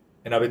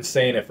 and I've been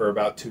saying it for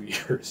about 2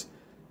 years.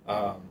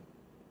 But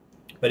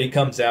he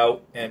comes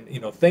out, and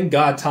thank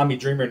God Tommy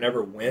Dreamer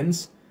never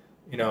wins.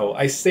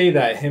 I say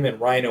that him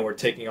and Rhino are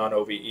taking on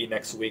OVE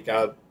next week.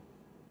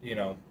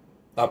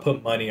 I'll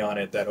put money on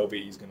it that OVE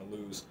is going to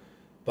lose.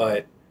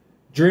 But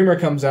Dreamer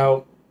comes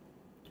out,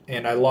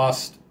 and I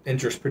lost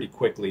interest pretty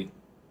quickly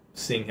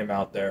seeing him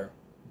out there.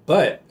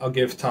 But I'll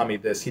give Tommy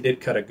this. He's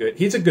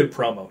a good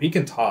promo. He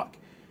can talk.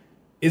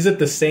 Is it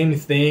the same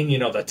thing?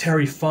 The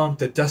Terry Funk,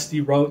 the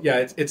Dusty Rhodes?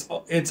 Yeah,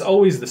 it's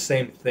always the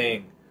same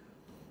thing.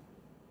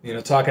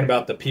 Talking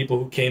about the people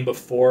who came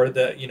before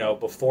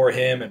before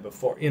him and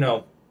before,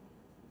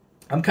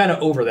 I'm kind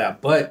of over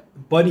that.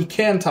 But he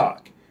can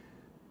talk.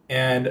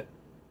 And,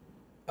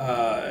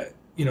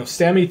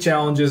 Sammy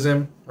challenges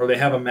him, or they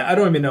have a match. I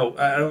don't even know.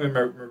 I don't even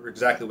remember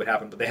exactly what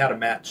happened, but they had a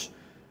match.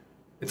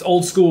 It's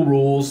old school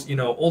rules.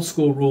 Old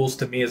school rules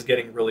to me is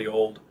getting really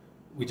old.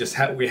 We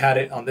had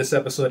it on this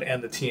episode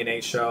and the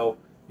TNA show.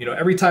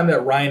 Every time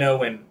that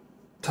Rhino and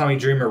Tommy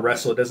Dreamer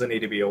wrestle, it doesn't need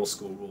to be old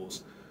school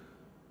rules.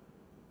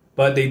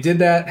 But they did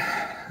that,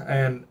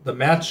 and the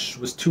match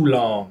was too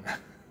long.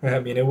 I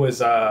mean, it was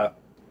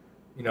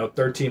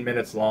 13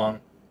 minutes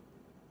long.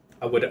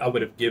 I would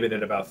have given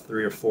it about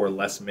 3 or 4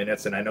 less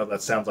minutes, and I know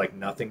that sounds like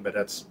nothing, but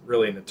that's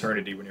really an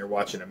eternity when you're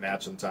watching a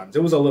match sometimes.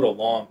 It was a little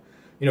long,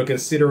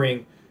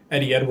 considering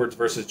Eddie Edwards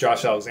versus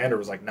Josh Alexander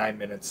was like 9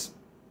 minutes.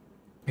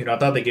 I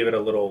thought they gave it a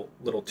little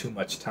too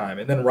much time.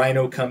 And then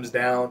Rhino comes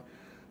down,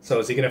 so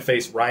is he going to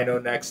face Rhino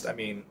next? I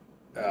mean,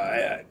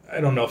 I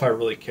don't know if I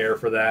really care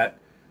for that.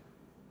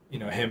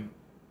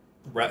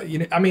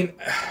 I mean,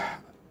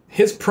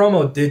 his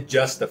promo did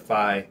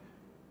justify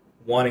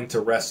wanting to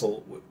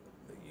wrestle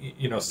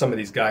some of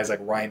these guys like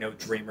Rhino,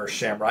 Dreamer,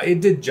 Shamrock.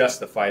 It did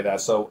justify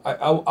that, so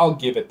I'll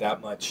give it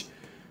that much.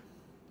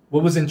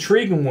 What was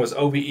intriguing was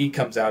OVE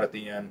comes out at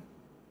the end.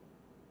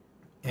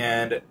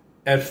 And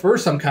at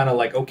first I'm kind of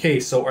like, okay,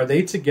 so are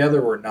they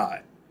together or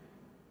not?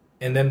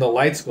 And then the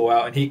lights go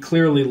out and he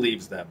clearly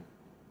leaves them.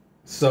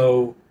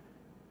 So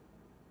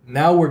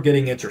now we're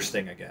getting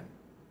interesting again.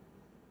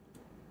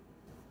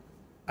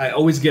 I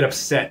always get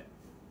upset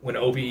when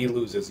OVE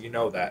loses. You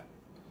know that.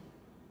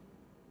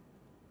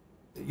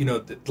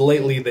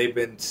 Lately they've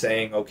been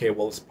saying, okay,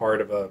 well, it's part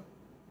of a...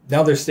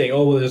 Now they're saying,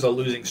 oh, well, there's a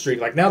losing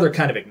streak. Like, now they're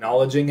kind of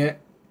acknowledging it.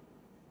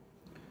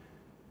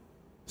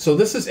 So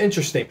this is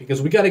interesting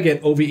because we got to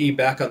get OVE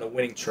back on the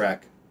winning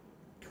track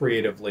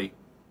creatively.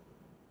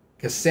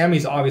 Because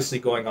Sammy's obviously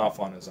going off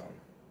on his own.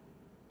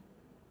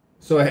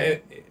 So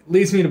it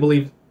leads me to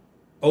believe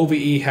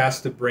OVE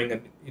has to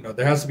bring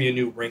there has to be a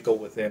new wrinkle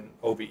within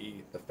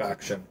OVE, the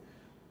faction.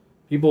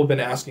 People have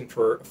been asking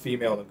for a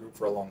female in the group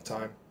for a long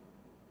time.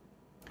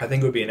 I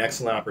think it would be an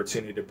excellent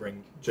opportunity to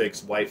bring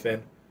Jake's wife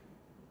in,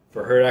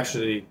 for her to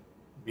actually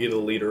be the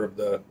leader of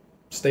the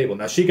stable.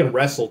 Now she can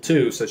wrestle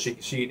too, so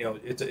she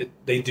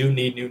they do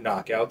need new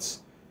knockouts.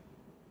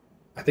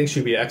 I think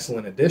she'd be an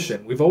excellent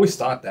addition. We've always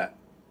thought that,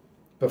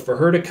 but for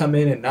her to come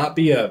in and not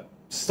be a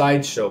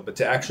sideshow, but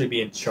to actually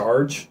be in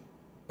charge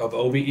of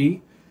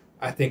OVE,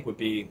 I think would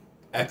be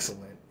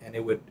excellent, and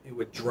it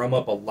would drum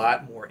up a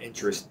lot more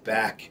interest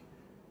back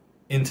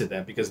into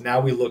them, because now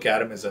we look at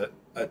them as a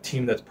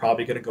team that's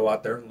probably going to go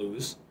out there and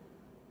lose.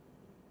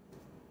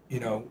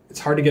 It's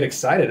hard to get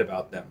excited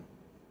about them.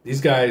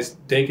 These guys,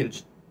 Jake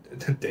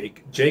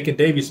and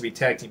Dave used to be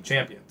tag team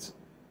champions.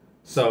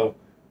 So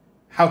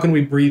how can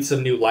we breathe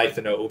some new life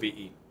into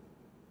OVE?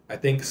 I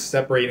think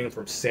separating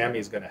from Sammy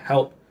is going to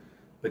help,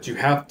 but you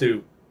have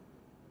to,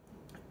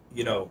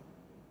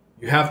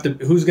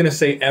 who's going to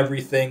say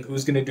everything?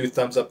 Who's going to do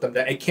thumbs up, thumbs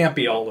down? It can't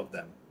be all of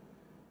them,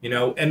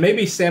 and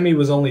maybe Sammy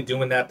was only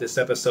doing that this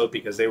episode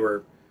because they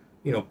were,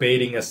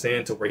 baiting us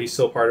into where he's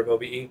still part of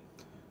OVE.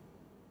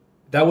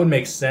 That would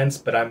make sense,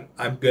 but I'm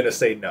going to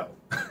say no.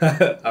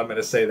 I'm going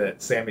to say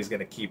that Sammy's going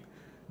to keep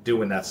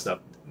doing that stuff.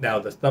 Now,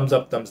 the thumbs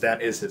up, thumbs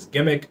down is his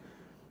gimmick,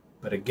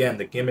 but again,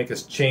 the gimmick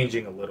is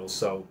changing a little,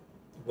 so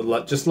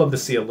would just love to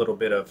see a little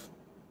bit of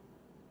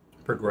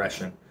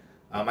progression.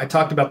 I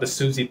talked about the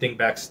Susie thing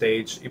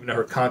backstage. Even though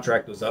her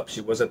contract was up, she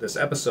was at this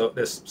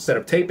set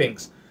of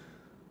tapings.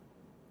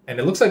 And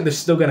it looks like they're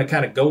still going to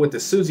kind of go with the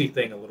Susie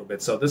thing a little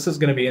bit. So this is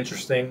going to be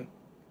interesting.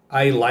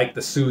 I like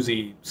the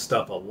Susie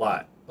stuff a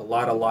lot. A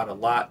lot.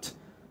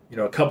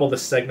 A couple of the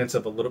segments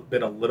have a little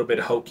bit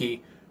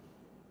hokey.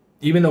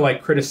 Even though I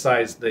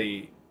criticized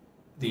the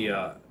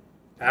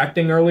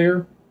acting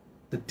earlier,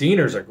 the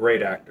Deaners are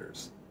great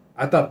actors.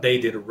 I thought they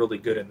did really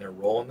good in their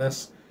role in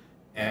this.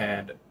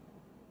 And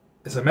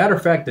as a matter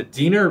of fact, the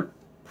Diener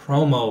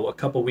promo a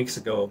couple weeks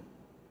ago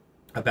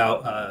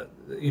about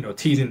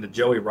teasing the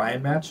Joey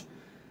Ryan match,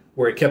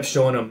 where it kept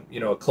showing them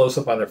a close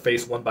up on their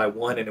face one by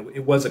one, and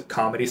it was a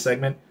comedy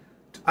segment.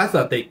 I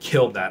thought they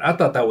killed that. I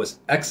thought that was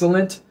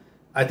excellent.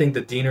 I think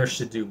the Dieners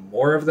should do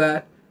more of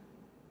that.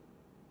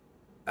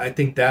 I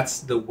think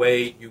that's the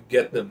way you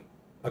get them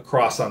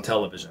across on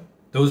television.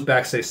 Those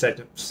backstage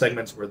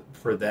segments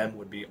for them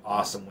would be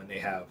awesome when they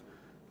have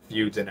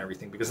feuds and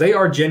everything, because they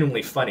are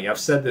genuinely funny. I've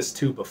said this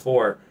too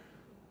before.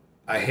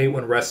 I hate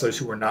when wrestlers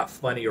who are not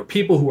funny, or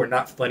people who are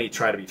not funny,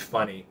 try to be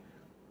funny,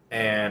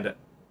 and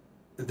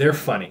they're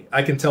funny.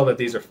 I can tell that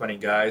these are funny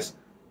guys.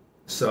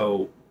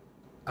 So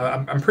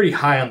I'm pretty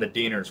high on the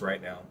Deaners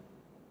right now.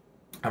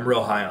 I'm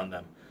real high on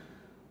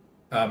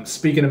them.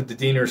 Speaking of the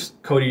Deaners,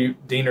 Cody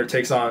Deaner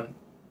takes on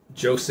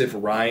Joseph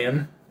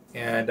Ryan,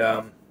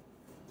 and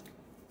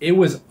it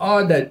was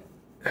odd that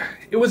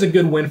it was a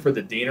good win for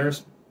the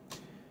Deaners.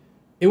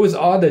 It was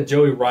odd that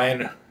Joey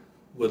Ryan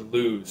would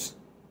lose,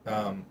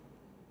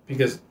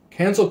 because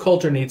cancel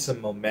culture needs some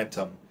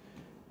momentum.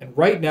 And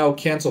right now,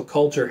 cancel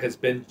culture has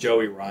been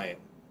Joey Ryan.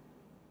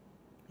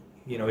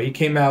 He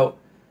came out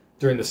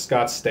during the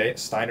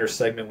Steiner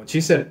segment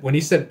when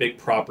he said big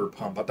proper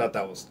pump. I thought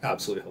that was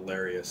absolutely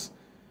hilarious.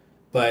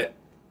 But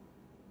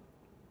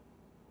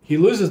he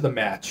loses the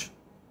match,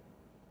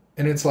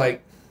 and it's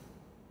like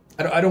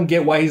I don't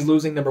get why he's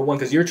losing. Number one,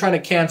 because you're trying to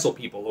cancel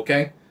people,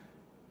 okay?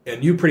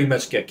 And you pretty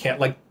much get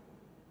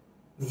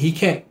he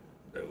can't.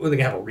 Well, they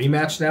can have a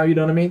rematch now. You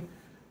know what I mean?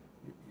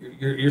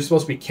 You're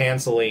supposed to be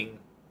canceling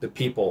the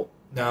people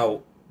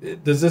now.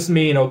 Does this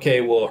mean,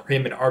 okay, well,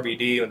 him and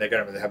RVD, when they're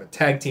going to have a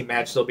tag team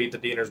match, they'll beat the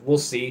Deaners? We'll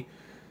see.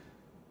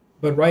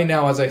 But right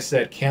now, as I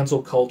said,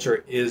 cancel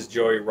culture is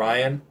Joey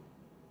Ryan.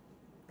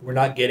 We're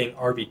not getting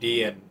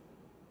RVD and,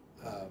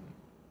 oh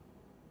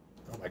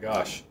my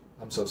gosh,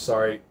 I'm so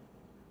sorry.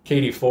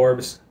 Katie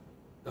Forbes.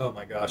 Oh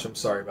my gosh, I'm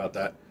sorry about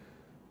that.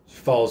 She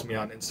follows me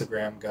on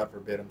Instagram. God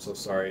forbid, I'm so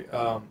sorry.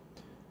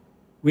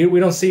 We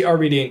don't see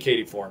RVD and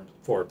Katie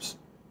Forbes.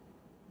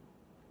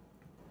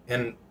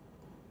 And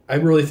I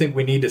really think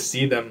we need to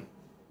see them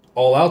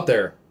all out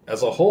there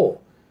as a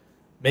whole.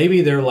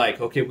 Maybe they're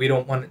like, okay, we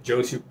don't want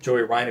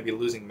Joey Ryan to be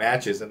losing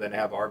matches and then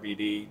have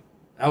RVD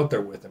out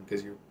there with him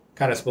because you're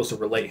kind of supposed to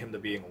relate him to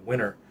being a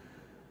winner.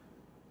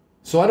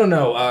 So I don't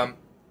know.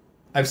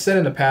 I've said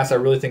in the past I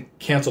really think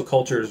cancel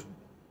culture is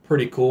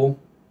pretty cool,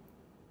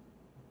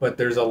 but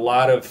there's a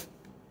lot of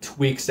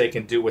tweaks they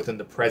can do within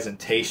the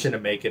presentation to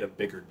make it a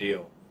bigger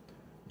deal.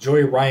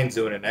 Joey Ryan's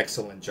doing an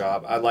excellent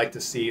job. I'd like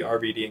to see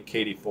RVD and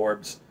Katie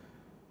Forbes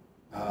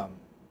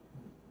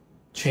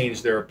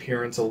change their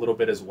appearance a little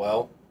bit as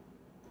well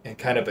and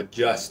kind of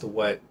adjust to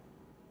what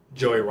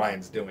Joey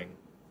Ryan's doing.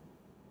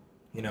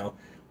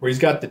 Where he's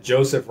got the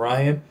Joseph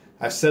Ryan.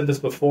 I've said this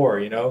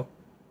before,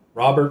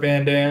 Robert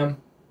Van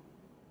Dam,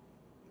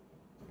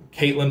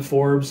 Caitlin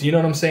Forbes, you know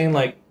what I'm saying?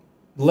 Like,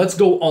 let's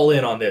go all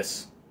in on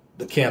this,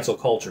 the cancel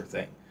culture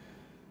thing.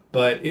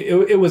 But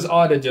it was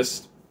odd to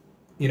just,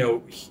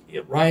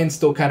 Ryan's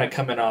still kind of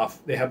coming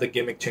off. They have the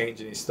gimmick change,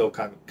 and he's still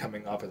kind of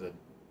coming off as a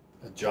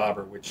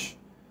jobber, which,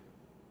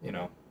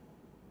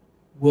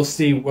 we'll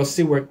see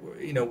where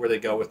where they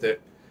go with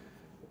it.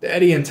 The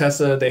Eddie and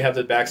Tessa, they have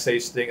the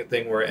backstage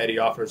thing where Eddie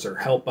offers his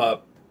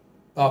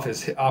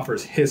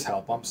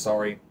help. I'm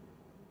sorry.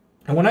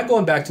 And when I'm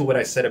going back to what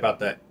I said about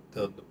the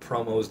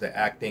promos, the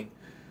acting,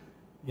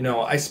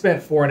 I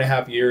spent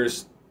 4.5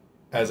 years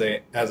as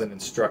an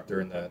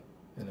instructor in the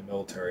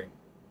military,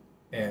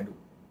 and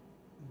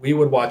we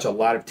would watch a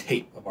lot of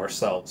tape of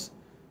ourselves.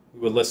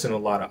 We would listen to a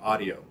lot of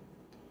audio.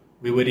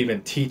 We would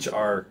even teach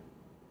our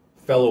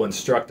fellow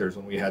instructors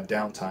when we had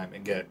downtime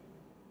and get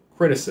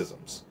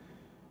criticisms.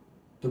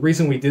 The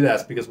reason we do that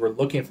is because we're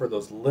looking for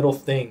those little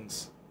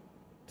things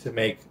to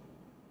make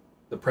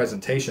the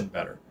presentation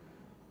better.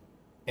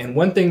 And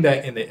one thing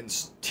that in the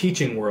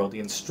teaching world, the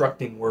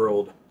instructing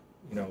world,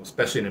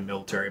 especially in the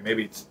military,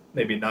 maybe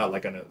not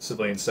like in a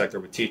civilian sector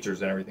with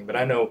teachers and everything, but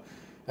I know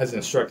as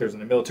instructors in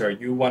the military,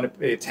 you want to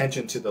pay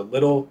attention to the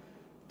little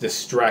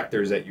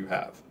distractors that you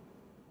have.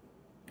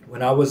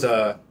 When I was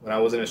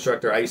an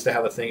instructor, I used to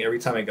have a thing every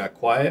time I got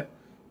quiet,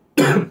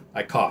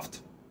 I coughed.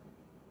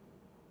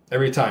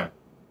 Every time.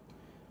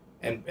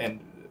 And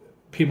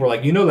people were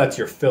like, that's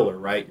your filler,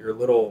 right? Your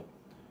little,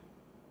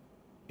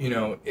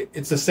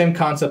 it's the same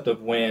concept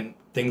of when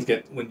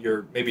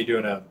you're maybe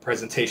doing a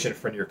presentation in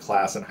front of your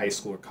class in high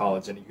school or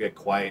college and you get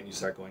quiet and you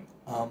start going,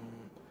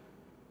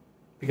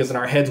 because in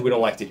our heads we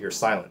don't like to hear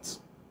silence.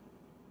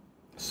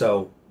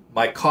 So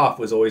my cough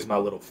was always my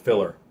little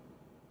filler,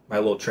 my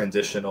little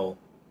transitional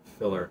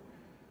filler.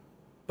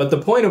 But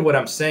the point of what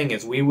I'm saying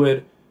is we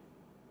would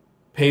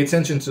pay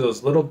attention to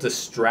those little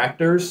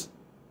distractors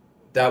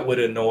that would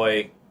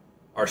annoy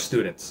our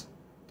students.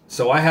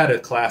 So I had a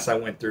class I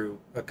went through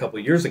a couple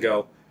of years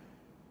ago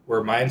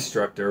where my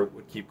instructor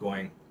would keep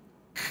going,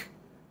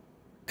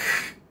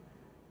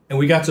 and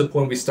we got to the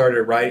point we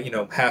started writing,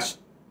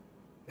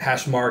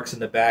 hash marks in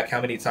the back.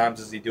 How many times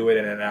does he do it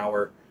in an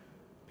hour?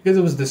 Because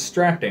it was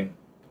distracting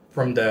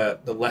from the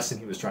lesson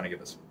he was trying to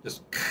give us.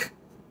 Just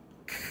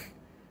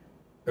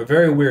a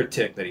very weird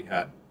tick that he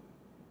had.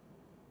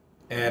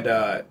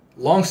 And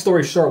long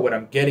story short, what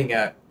I'm getting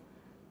at,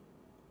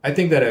 I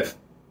think that if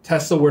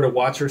Tessa were to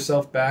watch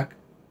herself back,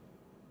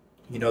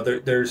 she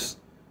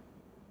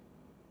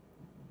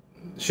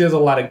has a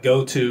lot of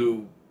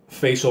go-to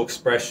facial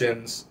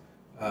expressions,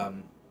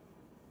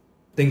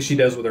 things she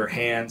does with her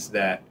hands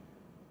that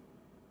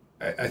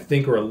I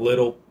think are a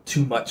little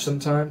too much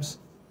sometimes.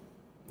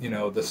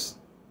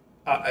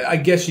 I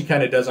guess she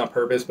kind of does on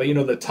purpose, but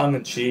the tongue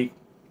in cheek,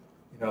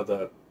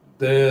 the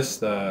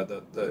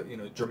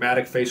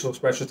dramatic facial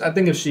expressions. I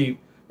think if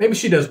maybe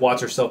she does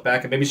watch herself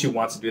back, and maybe she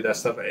wants to do that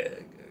stuff.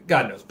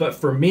 God knows. But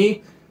for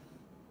me,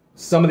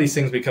 some of these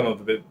things become a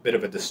bit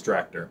of a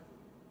distractor,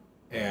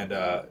 and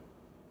I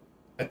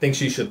think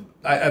she should.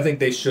 I think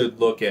they should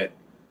look at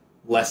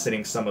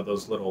lessening some of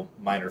those little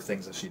minor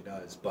things that she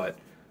does. But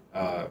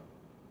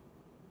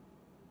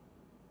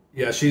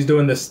yeah, she's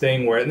doing this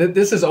thing where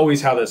this is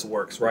always how this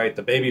works, right?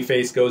 The baby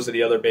face goes to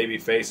the other baby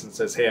face and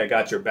says, "Hey, I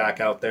got your back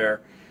out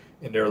there,"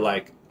 and they're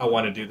like, "I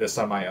want to do this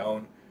on my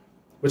own,"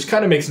 which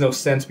kind of makes no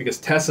sense because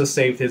Tessa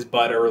saved his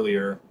butt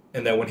earlier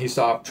And then when he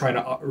saw trying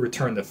to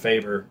return the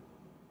favor,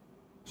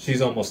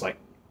 she's almost like,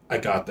 I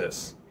got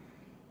this.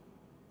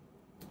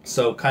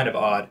 So kind of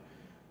odd.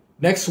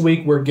 Next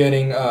week we're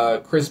getting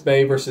Chris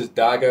Bay versus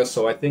Daga.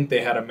 So I think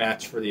they had a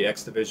match for the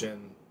X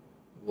Division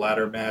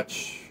ladder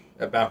match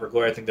at Bound for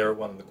Glory. I think they were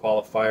one of the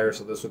qualifiers,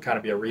 so this would kind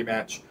of be a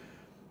rematch.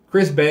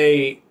 Chris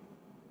Bay,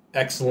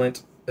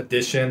 excellent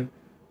addition.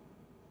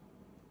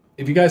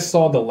 If you guys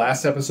saw the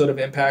last episode of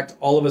Impact,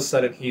 all of a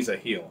sudden he's a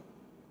heel.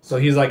 So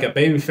he's like a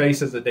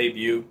babyface as a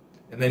debut,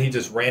 and then he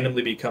just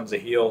randomly becomes a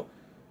heel.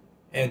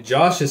 And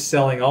Josh is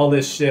selling all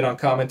this shit on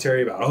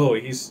commentary about, oh,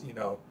 he's,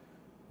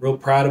 real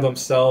proud of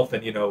himself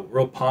and,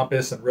 real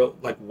pompous and real,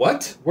 like,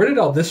 what? Where did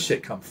all this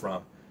shit come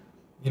from?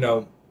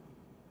 That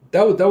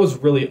was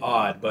really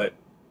odd, but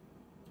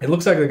it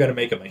looks like they're going to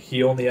make him a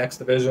heel in the X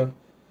Division.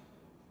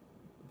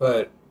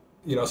 But,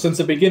 since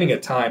the beginning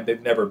of time,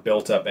 they've never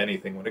built up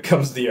anything when it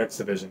comes to the X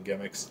Division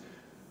gimmicks.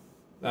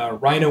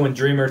 Rhino and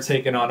Dreamer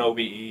taking on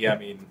OVE. I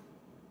mean,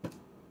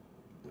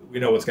 we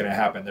know what's going to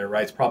happen there,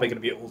 right? It's probably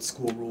going to be old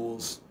school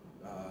rules.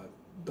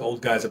 The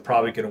old guys are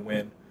probably going to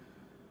win.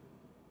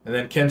 And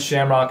then Ken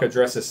Shamrock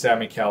addresses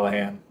Sami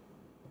Callihan.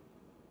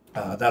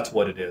 That's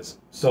what it is.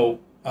 So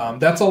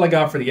that's all I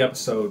got for the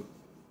episode.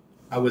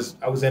 I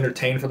was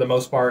entertained for the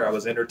most part. I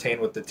was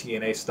entertained with the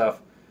TNA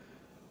stuff.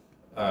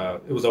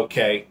 It was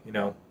okay,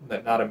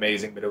 not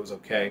amazing, but it was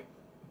okay.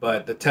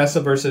 But the Tessa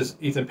versus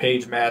Ethan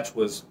Page match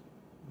was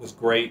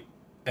great.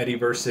 Eddie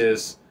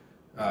versus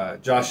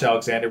Josh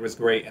Alexander was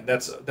great, and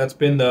that's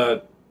been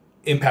the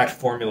Impact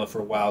formula for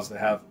a while, is to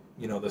have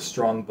the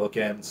strong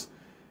bookends.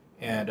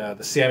 And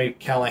the Sami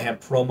Callihan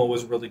promo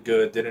was really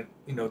good.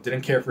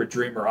 Didn't care for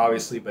Dreamer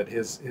obviously, but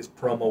his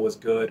promo was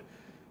good.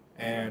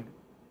 And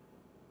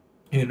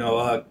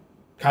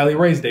Kylie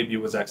Ray's debut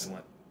was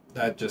excellent.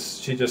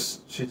 She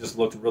just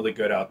looked really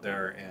good out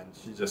there, and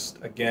she just,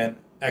 again,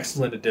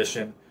 excellent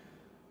addition.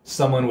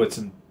 Someone with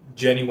some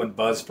genuine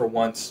buzz for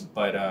once,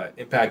 but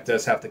Impact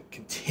does have to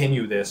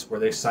continue this, where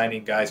they're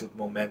signing guys with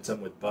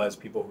momentum, with buzz,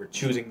 people who are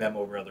choosing them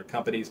over other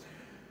companies.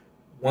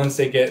 Once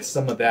they get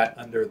some of that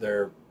under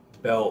their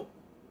belt,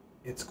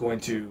 it's going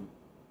to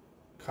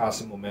cause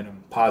some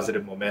momentum,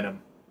 positive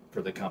momentum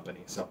for the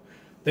company. So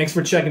thanks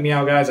for checking me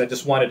out, guys. I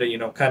just wanted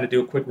to, kind of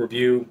do a quick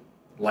review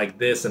like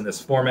this in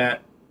this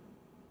format.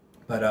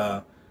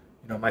 But,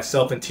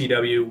 myself and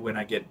TW, when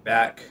I get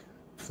back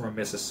from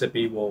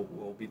Mississippi,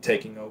 we'll be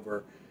taking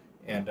over.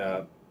 And,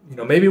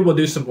 maybe we'll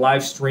do some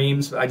live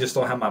streams. I just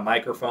don't have my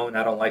microphone.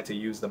 I don't like to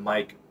use the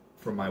mic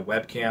for my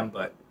webcam,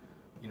 but,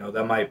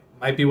 that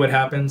might be what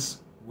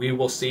happens. We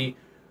will see.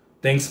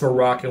 Thanks for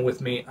rocking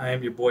with me. I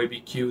am your boy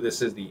BQ.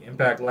 This is the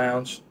Impact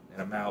Lounge,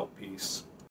 and I'm out. Peace.